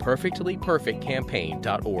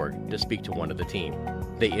info@imperfectlyperfectcampaign.org to speak to one of the team.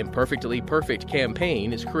 The Imperfectly Perfect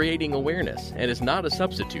campaign is creating awareness and is not a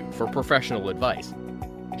substitute for professional advice.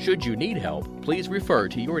 Should you need help, please refer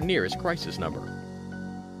to your nearest crisis number.